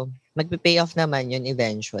 pero magpe-pay off naman yun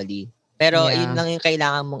eventually. Pero yun lang yung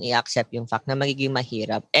kailangan mong i-accept yung fact na magiging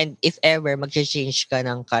mahirap. And if ever mag-change ka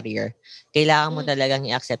ng career, kailangan mo talagang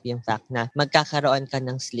i-accept yung fact na magkakaroon ka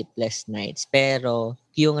ng sleepless nights. Pero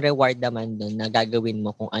yung reward naman dun na gagawin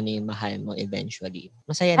mo kung ano yung mahal mo eventually.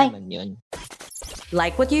 Masaya naman yun.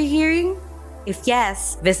 Like what you're hearing? If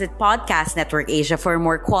yes, visit Podcast Network Asia for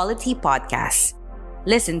more quality podcasts.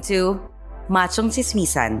 Listen to Machong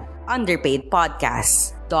Sismisan, Underpaid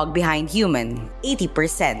Podcasts, Dog Behind Human,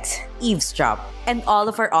 80%, Eavesdrop, and all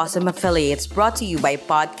of our awesome affiliates brought to you by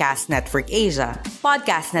Podcast Network Asia.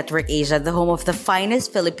 Podcast Network Asia, the home of the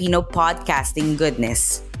finest Filipino podcasting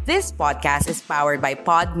goodness. This podcast is powered by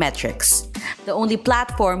Podmetrics, the only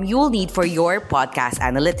platform you'll need for your podcast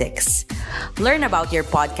analytics. Learn about your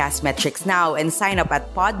podcast metrics now and sign up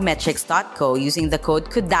at podmetrics.co using the code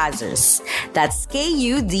KUDAZZERS. That's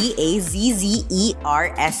KUDAZZERS.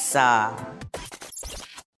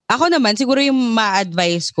 Ako naman, siguro yung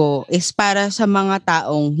ma-advise ko is para sa mga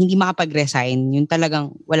taong hindi makapag-resign. Yung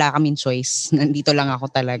talagang wala kaming choice. Nandito lang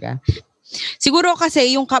ako talaga. Siguro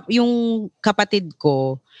kasi yung kapatid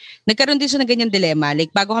ko, nagkaroon din siya ng ganyan dilemma.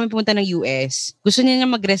 Like, bago kami pumunta ng US, gusto niya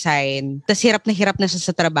mag-resign, tas hirap na siya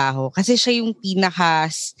sa trabaho. Kasi siya yung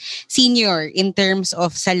pinaka-senior in terms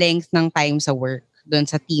of sa length ng time sa work doon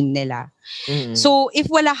sa team nila. Mm-hmm. So,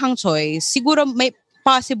 if wala kang choice, siguro may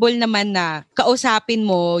possible naman na kausapin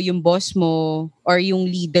mo yung boss mo or yung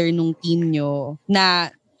leader ng team nyo na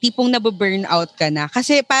tipong nababurn out ka na.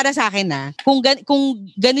 Kasi para sa akin kung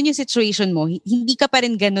ganun yung situation mo, hindi ka pa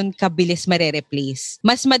rin ganun kabilis mare-replace.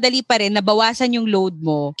 Mas madali pa rin na bawasan yung load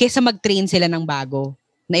mo kaysa mag-train sila ng bago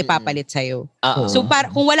na ipapalit sa'yo. Uh-oh. So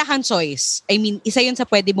kung wala kang choice, I mean, isa yun sa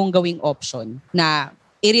pwede mong gawing option na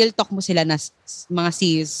i-real talk mo sila na mga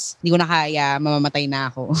sis, hindi ko na kaya, mamamatay na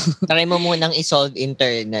ako. Try mo munang i-solve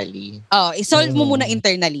internally. I-solve mo muna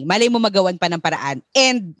internally. Malay mo magawan pa ng paraan.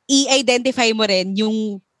 And i-identify mo rin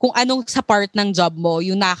yung kung anong sa part ng job mo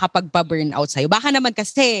yung nakakapagpa-burnout sa'yo. Baka naman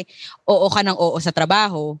kasi oo ka ng oo sa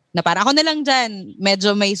trabaho na parang ako na lang dyan,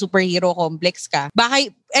 medyo may superhero complex ka. Baka,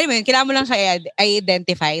 anyway, kailangan mo lang siya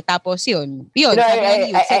i-identify tapos yun.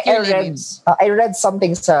 Set your limits. I read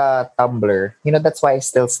something sa Tumblr. That's why I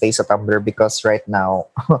still stay sa Tumblr because right now,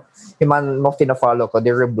 yung man mo fina-follow ko,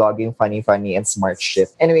 they're reblogging funny and smart shit.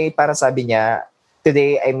 Anyway, para sabi niya,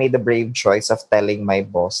 today I made the brave choice of telling my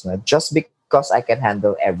boss na just because I can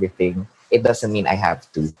handle everything, it doesn't mean I have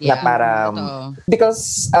to. Yeah, na para,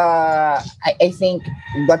 because I think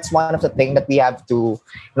that's one of the things that we have to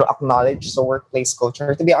acknowledge the workplace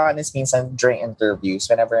culture. To be honest, minsan during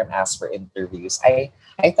interviews, whenever I'm asked for interviews, I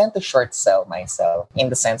tend to short sell myself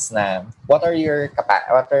in the sense na what are your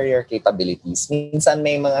capabilities? Minsan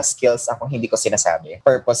may mga skills akong hindi ko sinasabi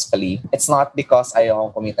purposefully. It's not because ayaw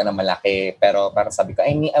kong kumita ng malaki, pero parang sabi ko,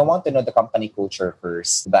 I want to know the company culture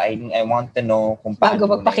first. Diba? I want to know kung paano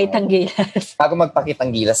bago magpakitang gilas. Bago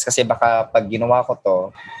magpakitang gilas kasi baka pag ginawa ko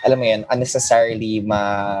to, alam mo yun, unnecessarily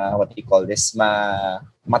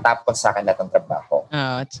matapon sa akin lahat ng trabaho.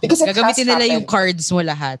 Because gagamitin nila yung cards mo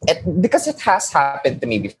lahat. Because it has happened to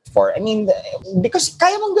me before. I mean, because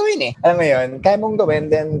kaya mong gawin eh. Alam mo yun, kaya mong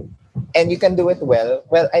gawin, and you can do it well.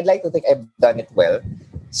 Well, I'd like to think I've done it well.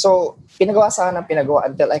 So, pinagawa sa akin ng pinagawa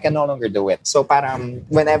until I can no longer do it. So, parang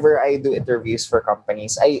whenever I do interviews for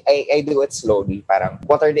companies, I do it slowly. Parang,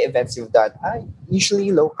 what are the events you've done? Usually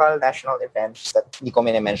local, national events that hindi ko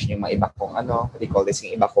minimension yung mga iba kong what do you call this,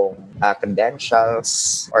 yung iba kong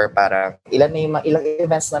credentials or parang ilang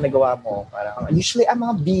events na nagawa mo. Parang, usually,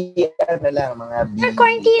 mga B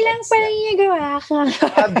konti lang pala yung nagawa ka.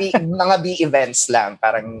 mga B events lang.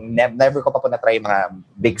 Parang, never ko pa po na-try mga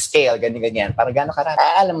big scale, ganyan. Parang gano'n karami.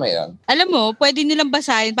 Alam mo yun? Alam mo, pwede nilang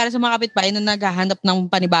basahin para sa mga kapitbahay na naghahanap ng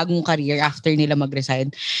panibagong career after nila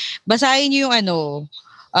mag-resign. Basahin niyo yung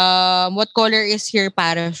What Color Is Your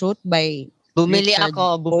Parachute by Bumili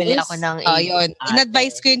ako ng yun.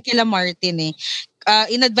 In-advise ko yun kila Martin eh.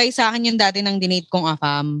 In-advise sa akin yung dati ng dinate kong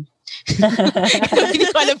afam. Hindi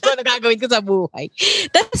ko alam kung ano gagawin ko sa buhay.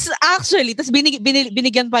 Tapos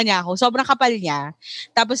binigyan pa niya ako. Sobrang kapal niya.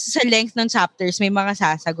 Tapos sa length ng chapters, may mga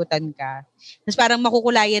sasagutan ka. Tapos parang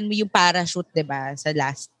makukulayan mo yung parachute, diba? Sa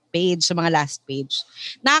mga last page.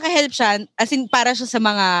 Nakaka-help siya, as in para siya sa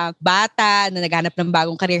mga bata na naghanap ng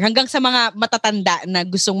bagong career hanggang sa mga matatanda na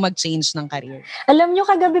gustong mag-change ng career. Alam nyo,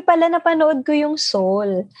 kagabi pala napanood ko yung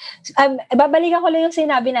Soul. Babalikan ko lang yung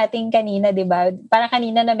sinabi natin kanina, di ba? Para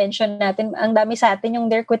kanina na-mention natin, ang dami sa atin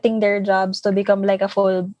yung they're quitting their jobs to become like a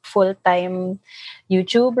full-time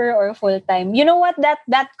YouTuber or full-time. You know what?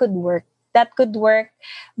 That could work. That could work.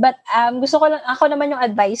 But ako naman yung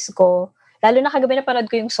advice ko, lalo na kagabi napanood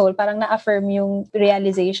ko yung Soul, parang na-affirm yung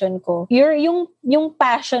realization ko. Yung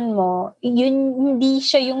passion mo, yun hindi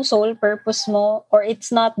siya yung sole purpose mo or it's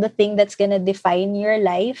not the thing that's gonna define your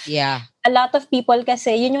life. Yeah. A lot of people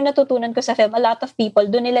kasi, yun yung natutunan ko sa film, a lot of people,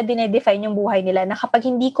 doon nila dinedefine yung buhay nila na kapag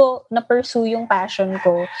hindi ko na-pursue yung passion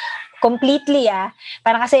ko, completely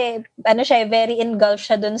parang kasi very engulfed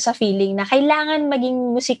siya dun sa feeling na kailangan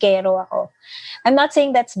maging musikero ako. I'm not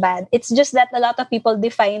saying that's bad. It's just that a lot of people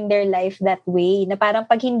define their life that way. Na parang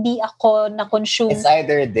pag hindi ako na-consume, it's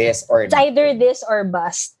either this or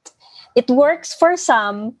bust. It works for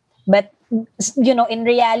some, but in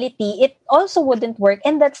reality, it also wouldn't work,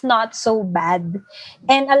 and that's not so bad.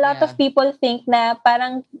 And a lot of people think na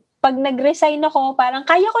parang pag nag-resign ako, parang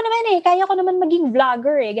kaya ko naman maging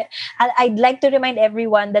vlogger eh. I'd like to remind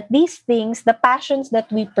everyone that these things, the passions that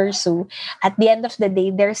we pursue, at the end of the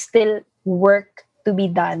day, there's still work to be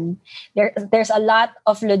done. There's a lot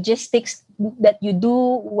of logistics that you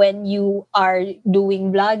do when you are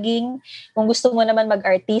doing vlogging. Kung gusto mo naman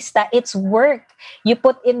mag-artista, it's work. You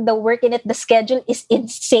put in the work in it. The schedule is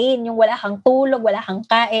insane. Yung wala kang tulog, wala kang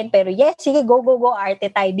kain. Pero yes, sige, go, arte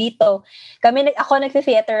tayo dito. Ako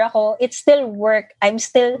nag-theater ako. It's still work.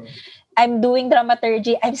 I'm doing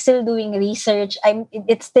dramaturgy. I'm still doing research.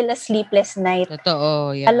 It's still a sleepless night.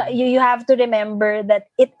 Totoo, yeah. You have to remember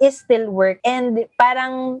that it is still work. And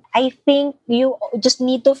parang, I think you just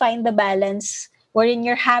need to find the balance wherein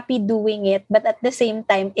you're happy doing it, but at the same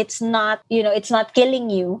time, it's not killing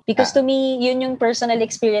you. Because to me, yun yung personal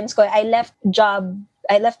experience ko. I left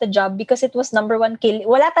the job because it was number one kill.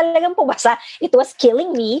 Wala talagang pumasa. It was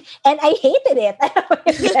killing me and I hated it.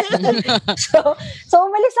 so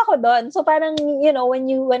umalis ako doon. So parang,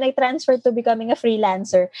 when I transferred to becoming a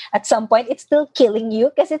freelancer, at some point, it's still killing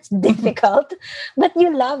you because it's difficult, but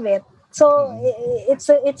you love it. So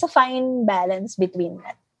it's a fine balance between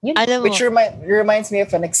that. Which reminds me of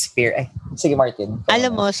an experience. Sige, Martin.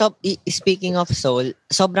 Alam mo, speaking of soul,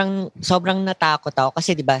 sobrang natakot ako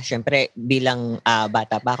kasi 'di ba, syempre bilang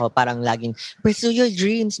bata pa ako, parang laging pursue your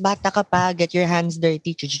dreams, bata ka pa, get your hands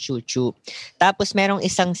dirty, chu. Tapos merong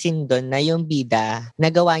isang scene doon na yung bida,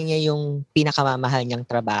 nagawa niya yung pinakamamahal niyang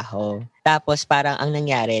trabaho. Tapos parang ang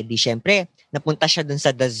nangyari, di syempre napunta siya dun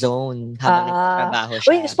sa The Zone habang nagtatrabaho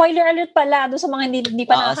siya. Uy, spoiler alert pala doon sa mga hindi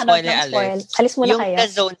pa nakakanood ng spoil. Alis mo na kayo.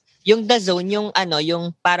 Yung The Zone, yung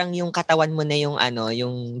parang yung katawan mo na yung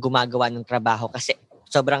gumagawa ng trabaho kasi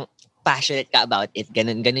sobrang passionate ka about it.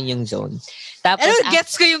 Ganun yung zone. Tapos,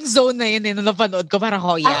 gets ko yung zone na yun nung napanood ko. Parang,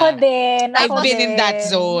 yeah. Ako din. I've been in that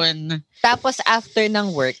zone. Tapos, after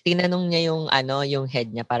ng work, tinanong niya yung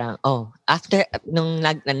head niya, parang, after, nung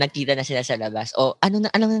nagkita na sila sa labas, ano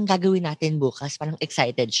nang gagawin natin bukas? Parang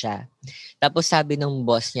excited siya. Tapos, sabi nung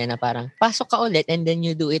boss niya na parang, pasok ka ulit and then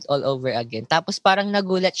you do it all over again. Tapos, parang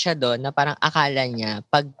nagulat siya doon na parang akala niya,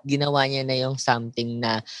 pag ginawa niya na yung something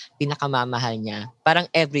na pinakamamahal niya, parang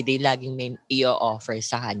everyday, laging may i-offer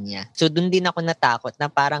sa kanya. So, dun din ako natakot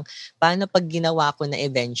na parang, paano pag ginawa ko na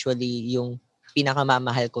eventually yung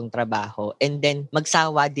pinakamamahal kong trabaho and then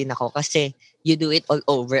magsawa din ako kasi you do it all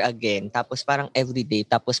over again. Tapos parang everyday.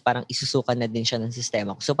 Tapos parang isusukan na din siya ng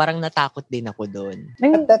sistema ko. So parang natakot din ako doon.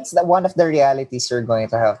 But that's one of the realities you're going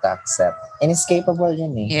to have to accept. Inescapable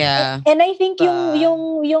yun eh. Yeah. And I think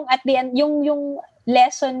yung at the end, yung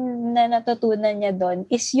lesson na natutunan niya doon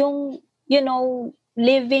is yung,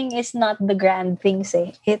 living is not the grand things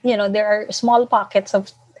eh. There are small pockets of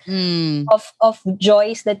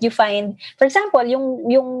joys that you find. For example, for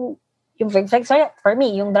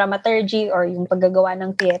me, yung dramaturgy or yung paggagawa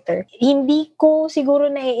ng theater, hindi ko siguro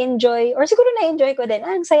na-enjoy or siguro na-enjoy ko din.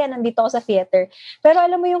 Ang saya, nandito ako sa theater. Pero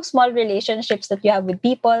alam mo yung small relationships that you have with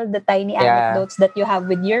people, the tiny anecdotes that you have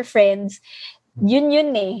with your friends, yun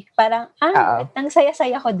eh. Parang, ang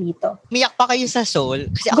saya-saya ko dito. Umiyak pa kayo sa Soul?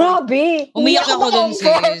 Kasi grabe! Umiyak ako dun,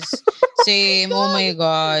 sis. Same, oh my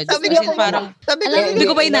God. Hindi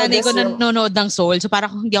ko ba yung nanay ko nanonood ng Soul, so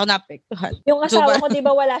parang hindi ako naapektuhan. Yung asawa ko, di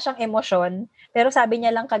ba wala siyang emosyon? Pero sabi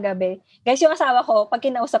niya lang kagabi, guys, yung asawa ko, pag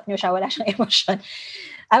kinausap niyo siya, wala siyang emosyon.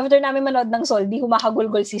 After namin manood ng Soul, di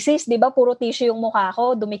humakagulgol si sis, di ba? Puro tissue yung mukha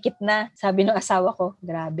ko, dumikit na. Sabi ng asawa ko,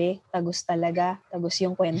 grabe, tagus talaga. Tagus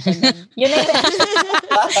yung kwento nun. Yun na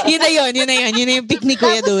yung pick ni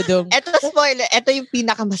Kuya Dudong. Eto spoiler, eto yung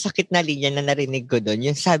pinakamasakit na linya na narinig ko doon.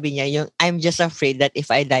 Yung sabi niya, yung I'm just afraid that if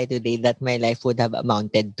I die today, that my life would have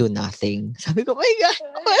amounted to nothing. Sabi ko, oh my God.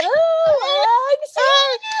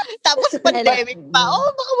 Tapos pandemic pa,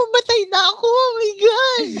 baka mamatay na ako. Oh my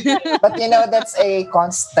God. But that's a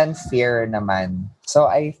constant fear naman. So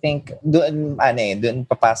I think doon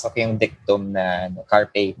papasok yung dictum na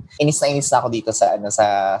carpe. Inis na ako dito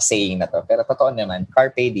sa saying na to. Pero totoo naman,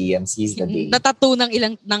 carpe diem, seize the day. Natattoo ng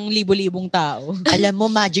libo-libong tao. Alam mo,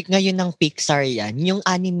 magic ngayon ng Pixar yan. Yung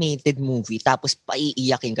animated movie, tapos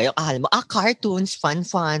paiiyakin kayo. Alam mo, cartoons, fun,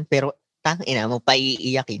 pero tangina mo,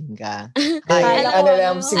 paiiyakin ka.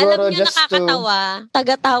 Siguro alam niyo, just nakakatawa.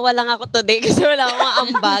 Tagatawa lang ako today kasi wala akong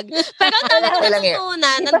ambag. Pero talaga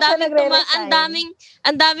natutunan.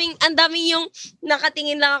 Ang daming yung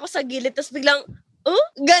nakatingin lang ako sa gilid, tapos biglang,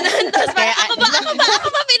 ganun. Tapos ako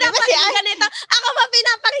ba pinapakinggan ito? Ako ba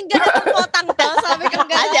pinapakinggan itong potang to? Sabi ko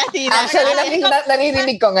ganun. Actually,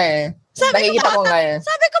 naririnig ko ngayon. Nakikita ko ngayon.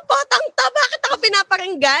 Sabi ko, potang to, bakit ako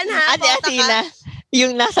pinapakinggan, ha? Ate Athena,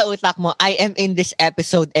 Yung nasa utak mo, I am in this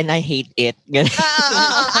episode and I hate it.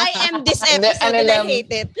 I am this episode and I hate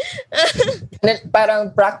it.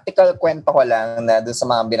 Parang practical kwento ko lang na dun sa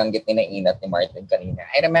mga binanggit ni Inat ni Martin kanina.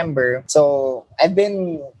 I remember, so I've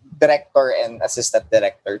been director and assistant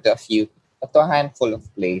director to a handful of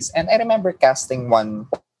plays. And I remember casting one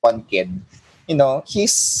kid. You know,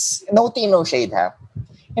 he's no tea, no shade, ha?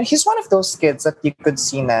 And he's one of those kids that you could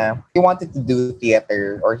see na he wanted to do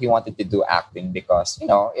theater or he wanted to do acting because, you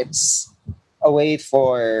know, it's a way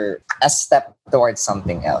for a step towards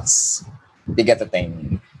something else. You get the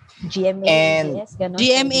thing. GMA, and yes, ganon.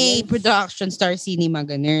 GMA, Production, Star Cinema,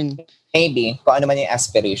 ganun. Maybe, kung ano man yung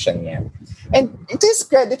aspiration niya. And to his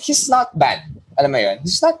credit, he's not bad. Alam mo yun?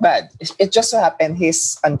 He's not bad. It just so happened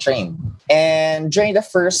he's untrained. And during the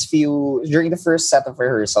first set of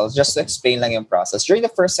rehearsals, just to explain lang yung process, during the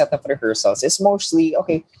first set of rehearsals, it's mostly,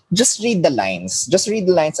 okay, just read the lines. Just read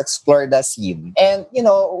the lines, explore the scene. And, you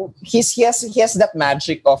know, he has that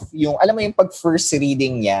magic of yung, alam mo yung pag first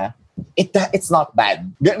reading niya, it's not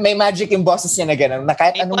bad. May magic yung boses niya na gano'n, na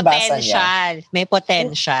kahit anong basa niya. May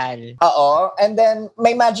potential. Oo. And then,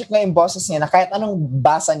 may magic na yung boses niya na kahit anong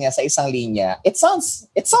basa niya sa isang linya, it sounds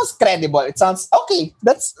credible. It sounds, okay,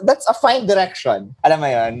 that's a fine direction. Alam mo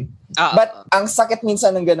yun? But ang sakit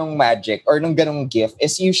minsan ng ganong magic or ng ganong gift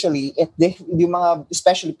is usually, yung mga,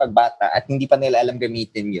 especially pag bata at hindi pa nila alam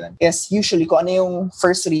gamitin yun, is usually kung ano yung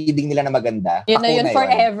first reading nila na maganda, yun na yun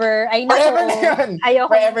forever. Ay, forever na yun.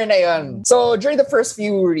 Ayoko. Forever na yun. So during the first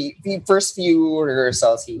few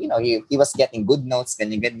rehearsals, he was getting good notes,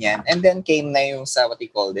 ganyan. And then came na yung sa,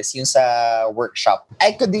 yung sa workshop.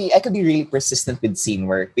 I could be really persistent with scene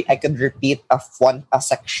work. I could repeat a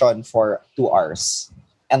section for 2 hours.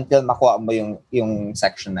 Until makuha mo yung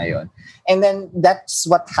section na yon. And then, that's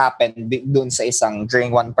what happened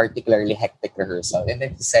during one particularly hectic rehearsal. And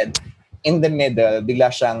then he said, in the middle of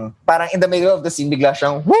the scene, bigla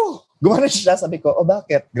siyang, woo! Gumana siya. Sabi ko,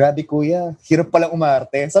 bakit? Grabe kuya, hirap palang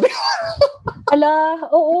umarte. Sabi ko, ala,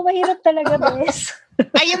 oo, mahirap talaga, bes.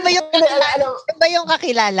 Ayun ba yung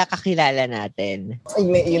kakilala natin?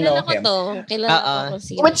 You know him. Kilala ko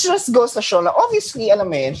siya. Which just goes to show na, obviously, alam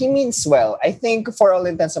mo yun, he means well. I think for all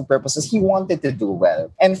intents and purposes, he wanted to do well.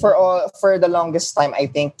 And for the longest time, I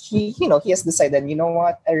think he has decided, you know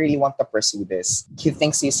what, I really want to pursue this. He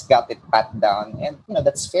thinks he's got it pat down. And,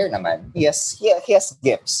 that's fair naman. He has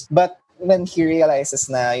gifts. But when he realizes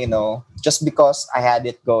na, just because I had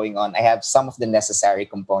it going on, I have some of the necessary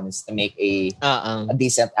components to make a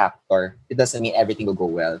decent actor, it doesn't mean everything will go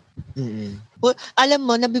well. Mm-hmm. Well, alam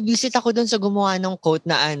mo, nabibisit ako dun sa gumawa ng quote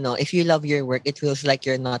na if you love your work, it feels like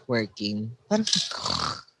you're not working. Parang,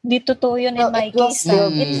 di totoo yun in my case.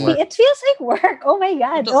 It feels like work. Oh my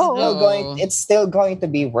God. It's still going to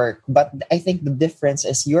be work. But I think the difference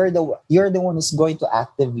is you're the one who's going to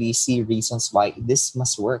actively see reasons why this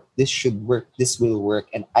must work, this should work, this will work,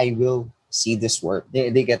 and I will see this work.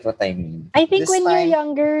 They get what I mean. I think when you're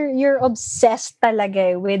younger, you're obsessed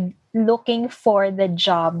talaga with looking for the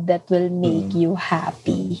job that will make you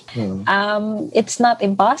happy. It's not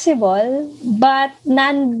impossible, but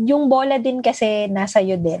yung bola din kasi nasa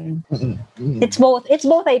iyo din. It's both,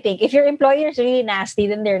 I think. If your employer is really nasty,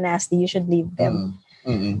 then they're nasty. You should leave them.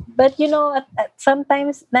 But at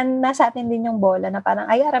sometimes nasa atin din yung bola na parang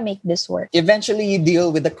I gotta make this work. Eventually, you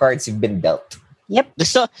deal with the cards you've been dealt. Yep.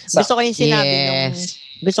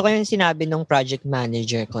 Gusto ko yung sinabi nung project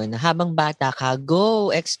manager ko na habang bata ka,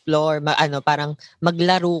 go explore, parang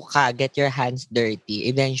maglaro ka, get your hands dirty.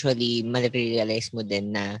 Eventually, ma-realize mo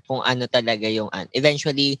din na kung ano talaga yung,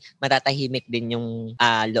 eventually, matatahimik din yung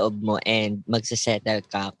loob mo and magsasettle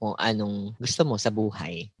ka kung anong gusto mo sa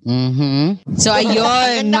buhay. Mm-hmm. So,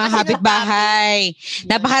 ayun, mga kapitbahay.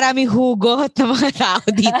 Napakaraming hugot ng mga tao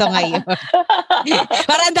dito ngayon.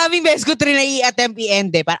 Parang ang daming beses ko rin na i-attempt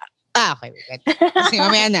i-end eh. Okay. Kasi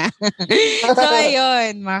mamaya na. So,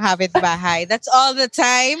 ayun, mga kapitbahay. That's all the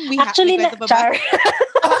time. Actually, Char.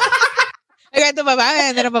 May kwento pa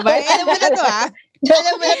ba? Meron pa ba? Alam mo na to, ha?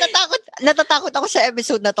 Alam mo, natatakot ako sa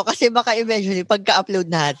episode na to kasi baka eventually, pagka-upload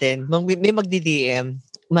natin, may magdi-DM.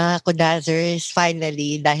 Mga Kodazers,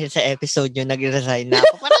 finally, dahil sa episode nyo, nag-resign na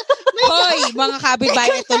ako. Hoy, mga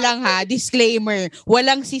kapitbahay, ito lang ha, disclaimer,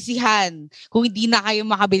 walang sisihan. Kung hindi na kayo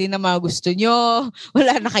makabili ng mga gusto nyo,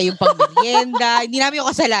 wala na kayong pang-merienda, hindi namin yung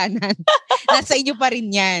kasalanan. Nasa inyo pa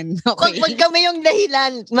rin yan. Okay? Wag kami yung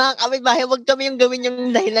dahilan, mga kapitbahay, wag kami yung gawin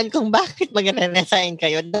yung dahilan kung bakit mag-resign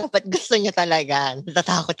kayo. Dapat gusto nyo talaga.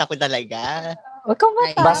 Natatakot ako talaga. Wag kang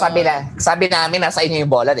Diba, sabi namin, nasa inyo yung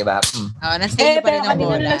bola, di ba? Nasa inyo pa rin ang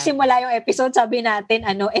bola. Pero kanina nagsimula yung episode, sabi natin,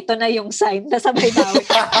 ito na yung sign, nasabay daw.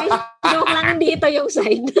 Joke lang, dito yung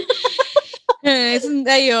sign.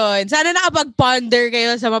 Ayun. Sana nakapag-ponder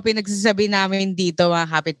kayo sa mga pinagsasabi namin dito, mga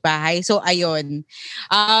kapitbahay. So, ayun.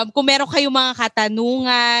 Kung meron kayong mga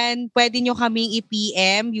katanungan, pwede nyo kaming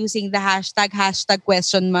i-PM using the hashtag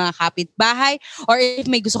question mga kapitbahay. Or if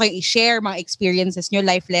may gusto kayong i-share mga experiences nyo,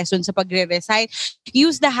 life lessons sa pagre-recite,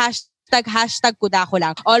 use the hashtag Kudako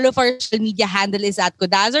lang. All of our social media handle is at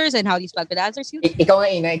Kudazers. And how do you spell Kudazers? Ikaw nga,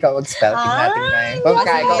 Ina. Ikaw mag-spell.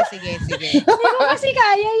 Tingnan natin. Sige. Hindi ko kasi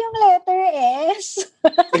kaya yung letter S.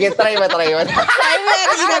 Sige, try mo. Ina,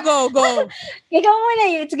 go. Ikaw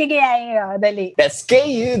muna yun. Sige, gayahin ko. Dali. That's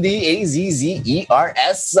Kudazzers.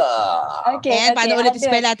 Okay. And paano ulit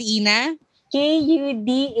spell natin, Ina? Kudazzers.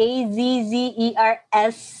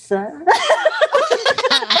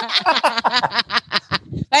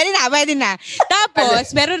 Pwede na.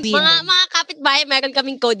 Tapos, meron din. Mga kapitbahay, meron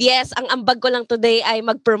kaming code. Yes, ang ambag ko lang today ay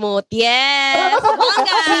mag-promote. Yes!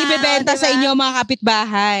 Ibebenta sa inyo mga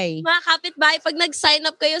kapitbahay. Mga kapitbahay, pag nag-sign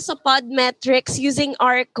up kayo sa Podmetrics using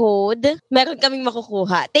our code, meron kaming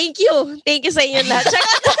makukuha. Thank you sa inyo lahat.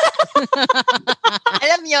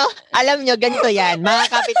 alam nyo, ganito yan. Mga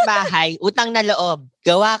kapitbahay, utang na loob.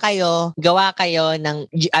 Gawa kayo ng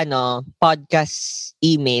podcast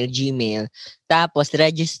email, Gmail. Tapos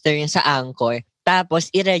register nyo sa Anchor. Tapos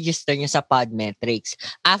i-register nyo sa Podmetrics.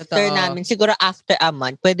 After namin, siguro after a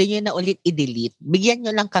month, pwede nyo na ulit i-delete. Bigyan nyo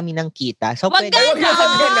lang kami ng kita. So Wag pwede.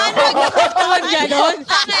 Huwag ganon.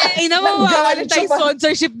 Ay naman, wala tayo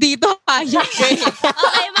sponsorship dito. Okay,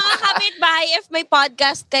 mga kapitbahay, if may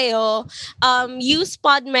podcast kayo, use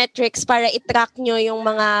Podmetrics para i-track nyo yung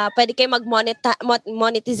mga, pwede kayo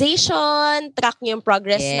mag-monetization, track nyo yung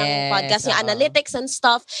progress ng podcast, yung analytics and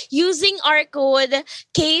stuff, using our code,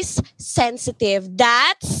 Case Sensitive.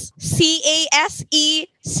 That's CASE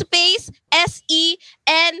space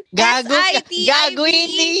SENSITIV. Gagawin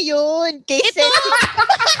niyo yun. Case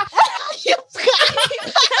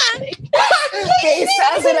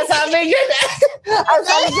ang sinasabi yun. Ang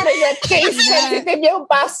sabi ko na yun, case sensitive yung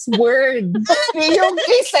password. Yung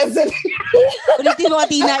case sensitive. Ulitin mo,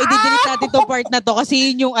 Katina, i-delete natin itong part na to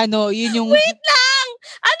kasi yun yung... Wait lang!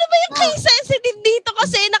 Ano ba yung case sensitive dito?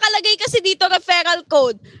 Kasi nakalagay kasi dito referral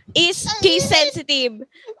code is case sensitive.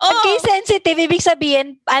 Ang case sensitive, ibig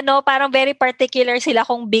sabihin, parang very particular sila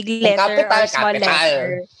kung big letter or small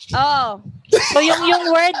letter. Oh. So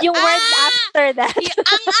yung word after that.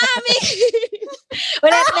 Ang aming...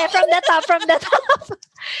 Ulit, from the top.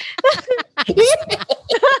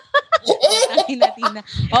 Tina.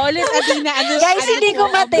 Ulit, Adina. Guys, hindi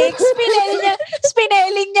ko ma-take.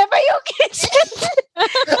 Spinelling niya pa yung case sensitive.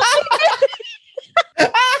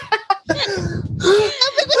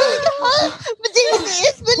 Sabi ko dito,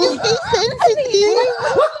 matinis ba yung case sensitive?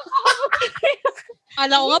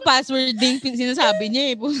 Alam ko nga, password din sinasabi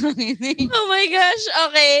niya Oh my gosh.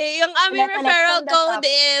 Okay. Yung aming referral code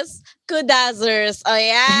is Kudazzers. O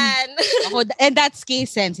yan. And that's case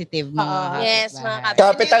sensitive. Yes, mga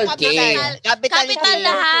Capital K. Capital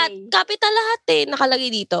lahat. Capital lahat nakalagay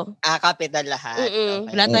dito. Capital lahat. Okay.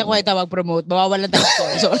 Wala tayong kwenta mag-promote. Mawawalan tayo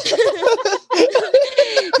sponsor.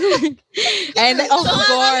 And of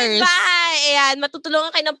course, ayan, matutulungan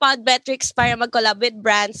kayo ng Podmetrics para mag-collab with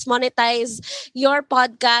brands, monetize your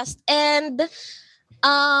podcast, and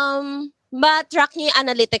ma-track niyo yung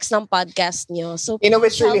analytics ng podcast niyo. So,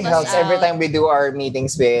 which really helps every time we do our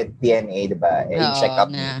meetings with DNA, diba? Check up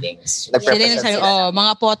meetings. Sila yung sabi,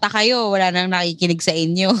 mga pota kayo, wala nang nakikinig sa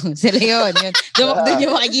inyo. Sila yun. Doon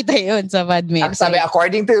yung makikita yun sa Podmetrics. Sabi,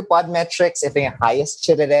 according to Podmetrics, ito yung highest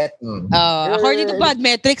chiriret. According to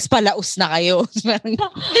Podmetrics, palaus na kayo.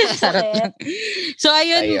 Sarap lang. So,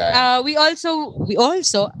 ayun,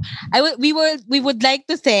 we would like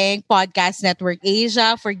to thank Podcast Network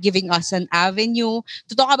Asia for giving us an avenue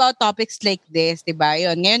to talk about topics like this, diba?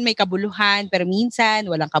 Yun, ngayon may kabuluhan, pero minsan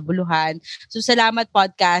walang kabuluhan. So, salamat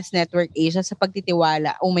Podcast Network Asia sa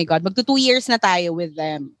pagtitiwala. Oh my God, magto 2 years na tayo with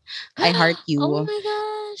them. I heart you. Oh my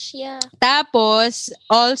gosh, yeah. Tapos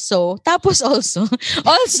also,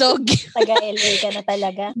 taga-LA ka na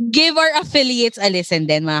talaga. Give our affiliates a listen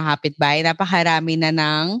din, mga kapitbahay. Napakarami na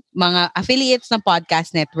ng mga affiliates ng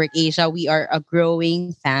Podcast Network Asia. We are a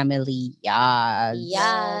growing family. Yes.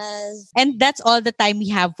 And that's all the time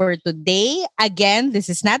we have for today. Again,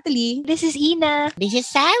 this is Natalie. This is Ina. This is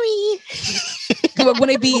Sari. Huwag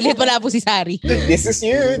mo na ibilit. Wala po si Sari. This is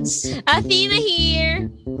Yudes. Athena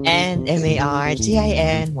here. And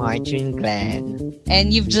MARTIN, Martin Glenn.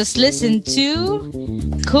 And you've just listened to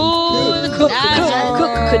Kudazzers.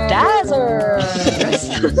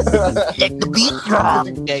 Let the beat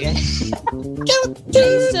drop.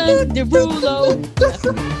 Jason Derulo.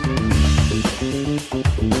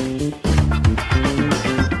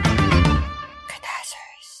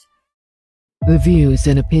 The views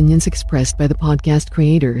and opinions expressed by the podcast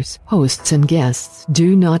creators, hosts, and guests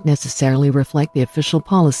do not necessarily reflect the official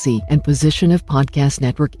policy and position of Podcast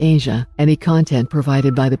Network Asia. Any content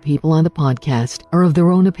provided by the people on the podcast are of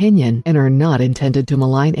their own opinion and are not intended to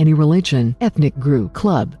malign any religion, ethnic group,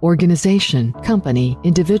 club, organization, company,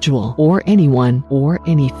 individual, or anyone or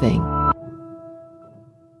anything.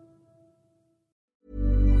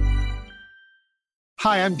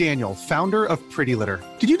 Hi, I'm Daniel, founder of Pretty Litter.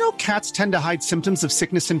 Did you know cats tend to hide symptoms of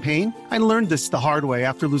sickness and pain? I learned this the hard way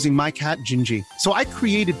after losing my cat, Gingy. So I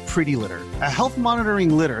created Pretty Litter, a health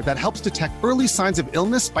monitoring litter that helps detect early signs of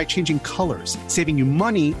illness by changing colors, saving you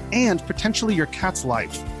money and potentially your cat's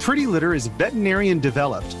life. Pretty Litter is veterinarian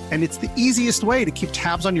developed, and it's the easiest way to keep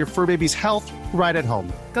tabs on your fur baby's health right at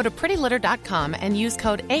home. Go to prettylitter.com and use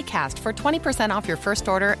code ACAST for 20% off your first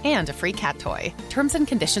order and a free cat toy. Terms and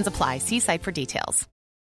conditions apply. See site for details.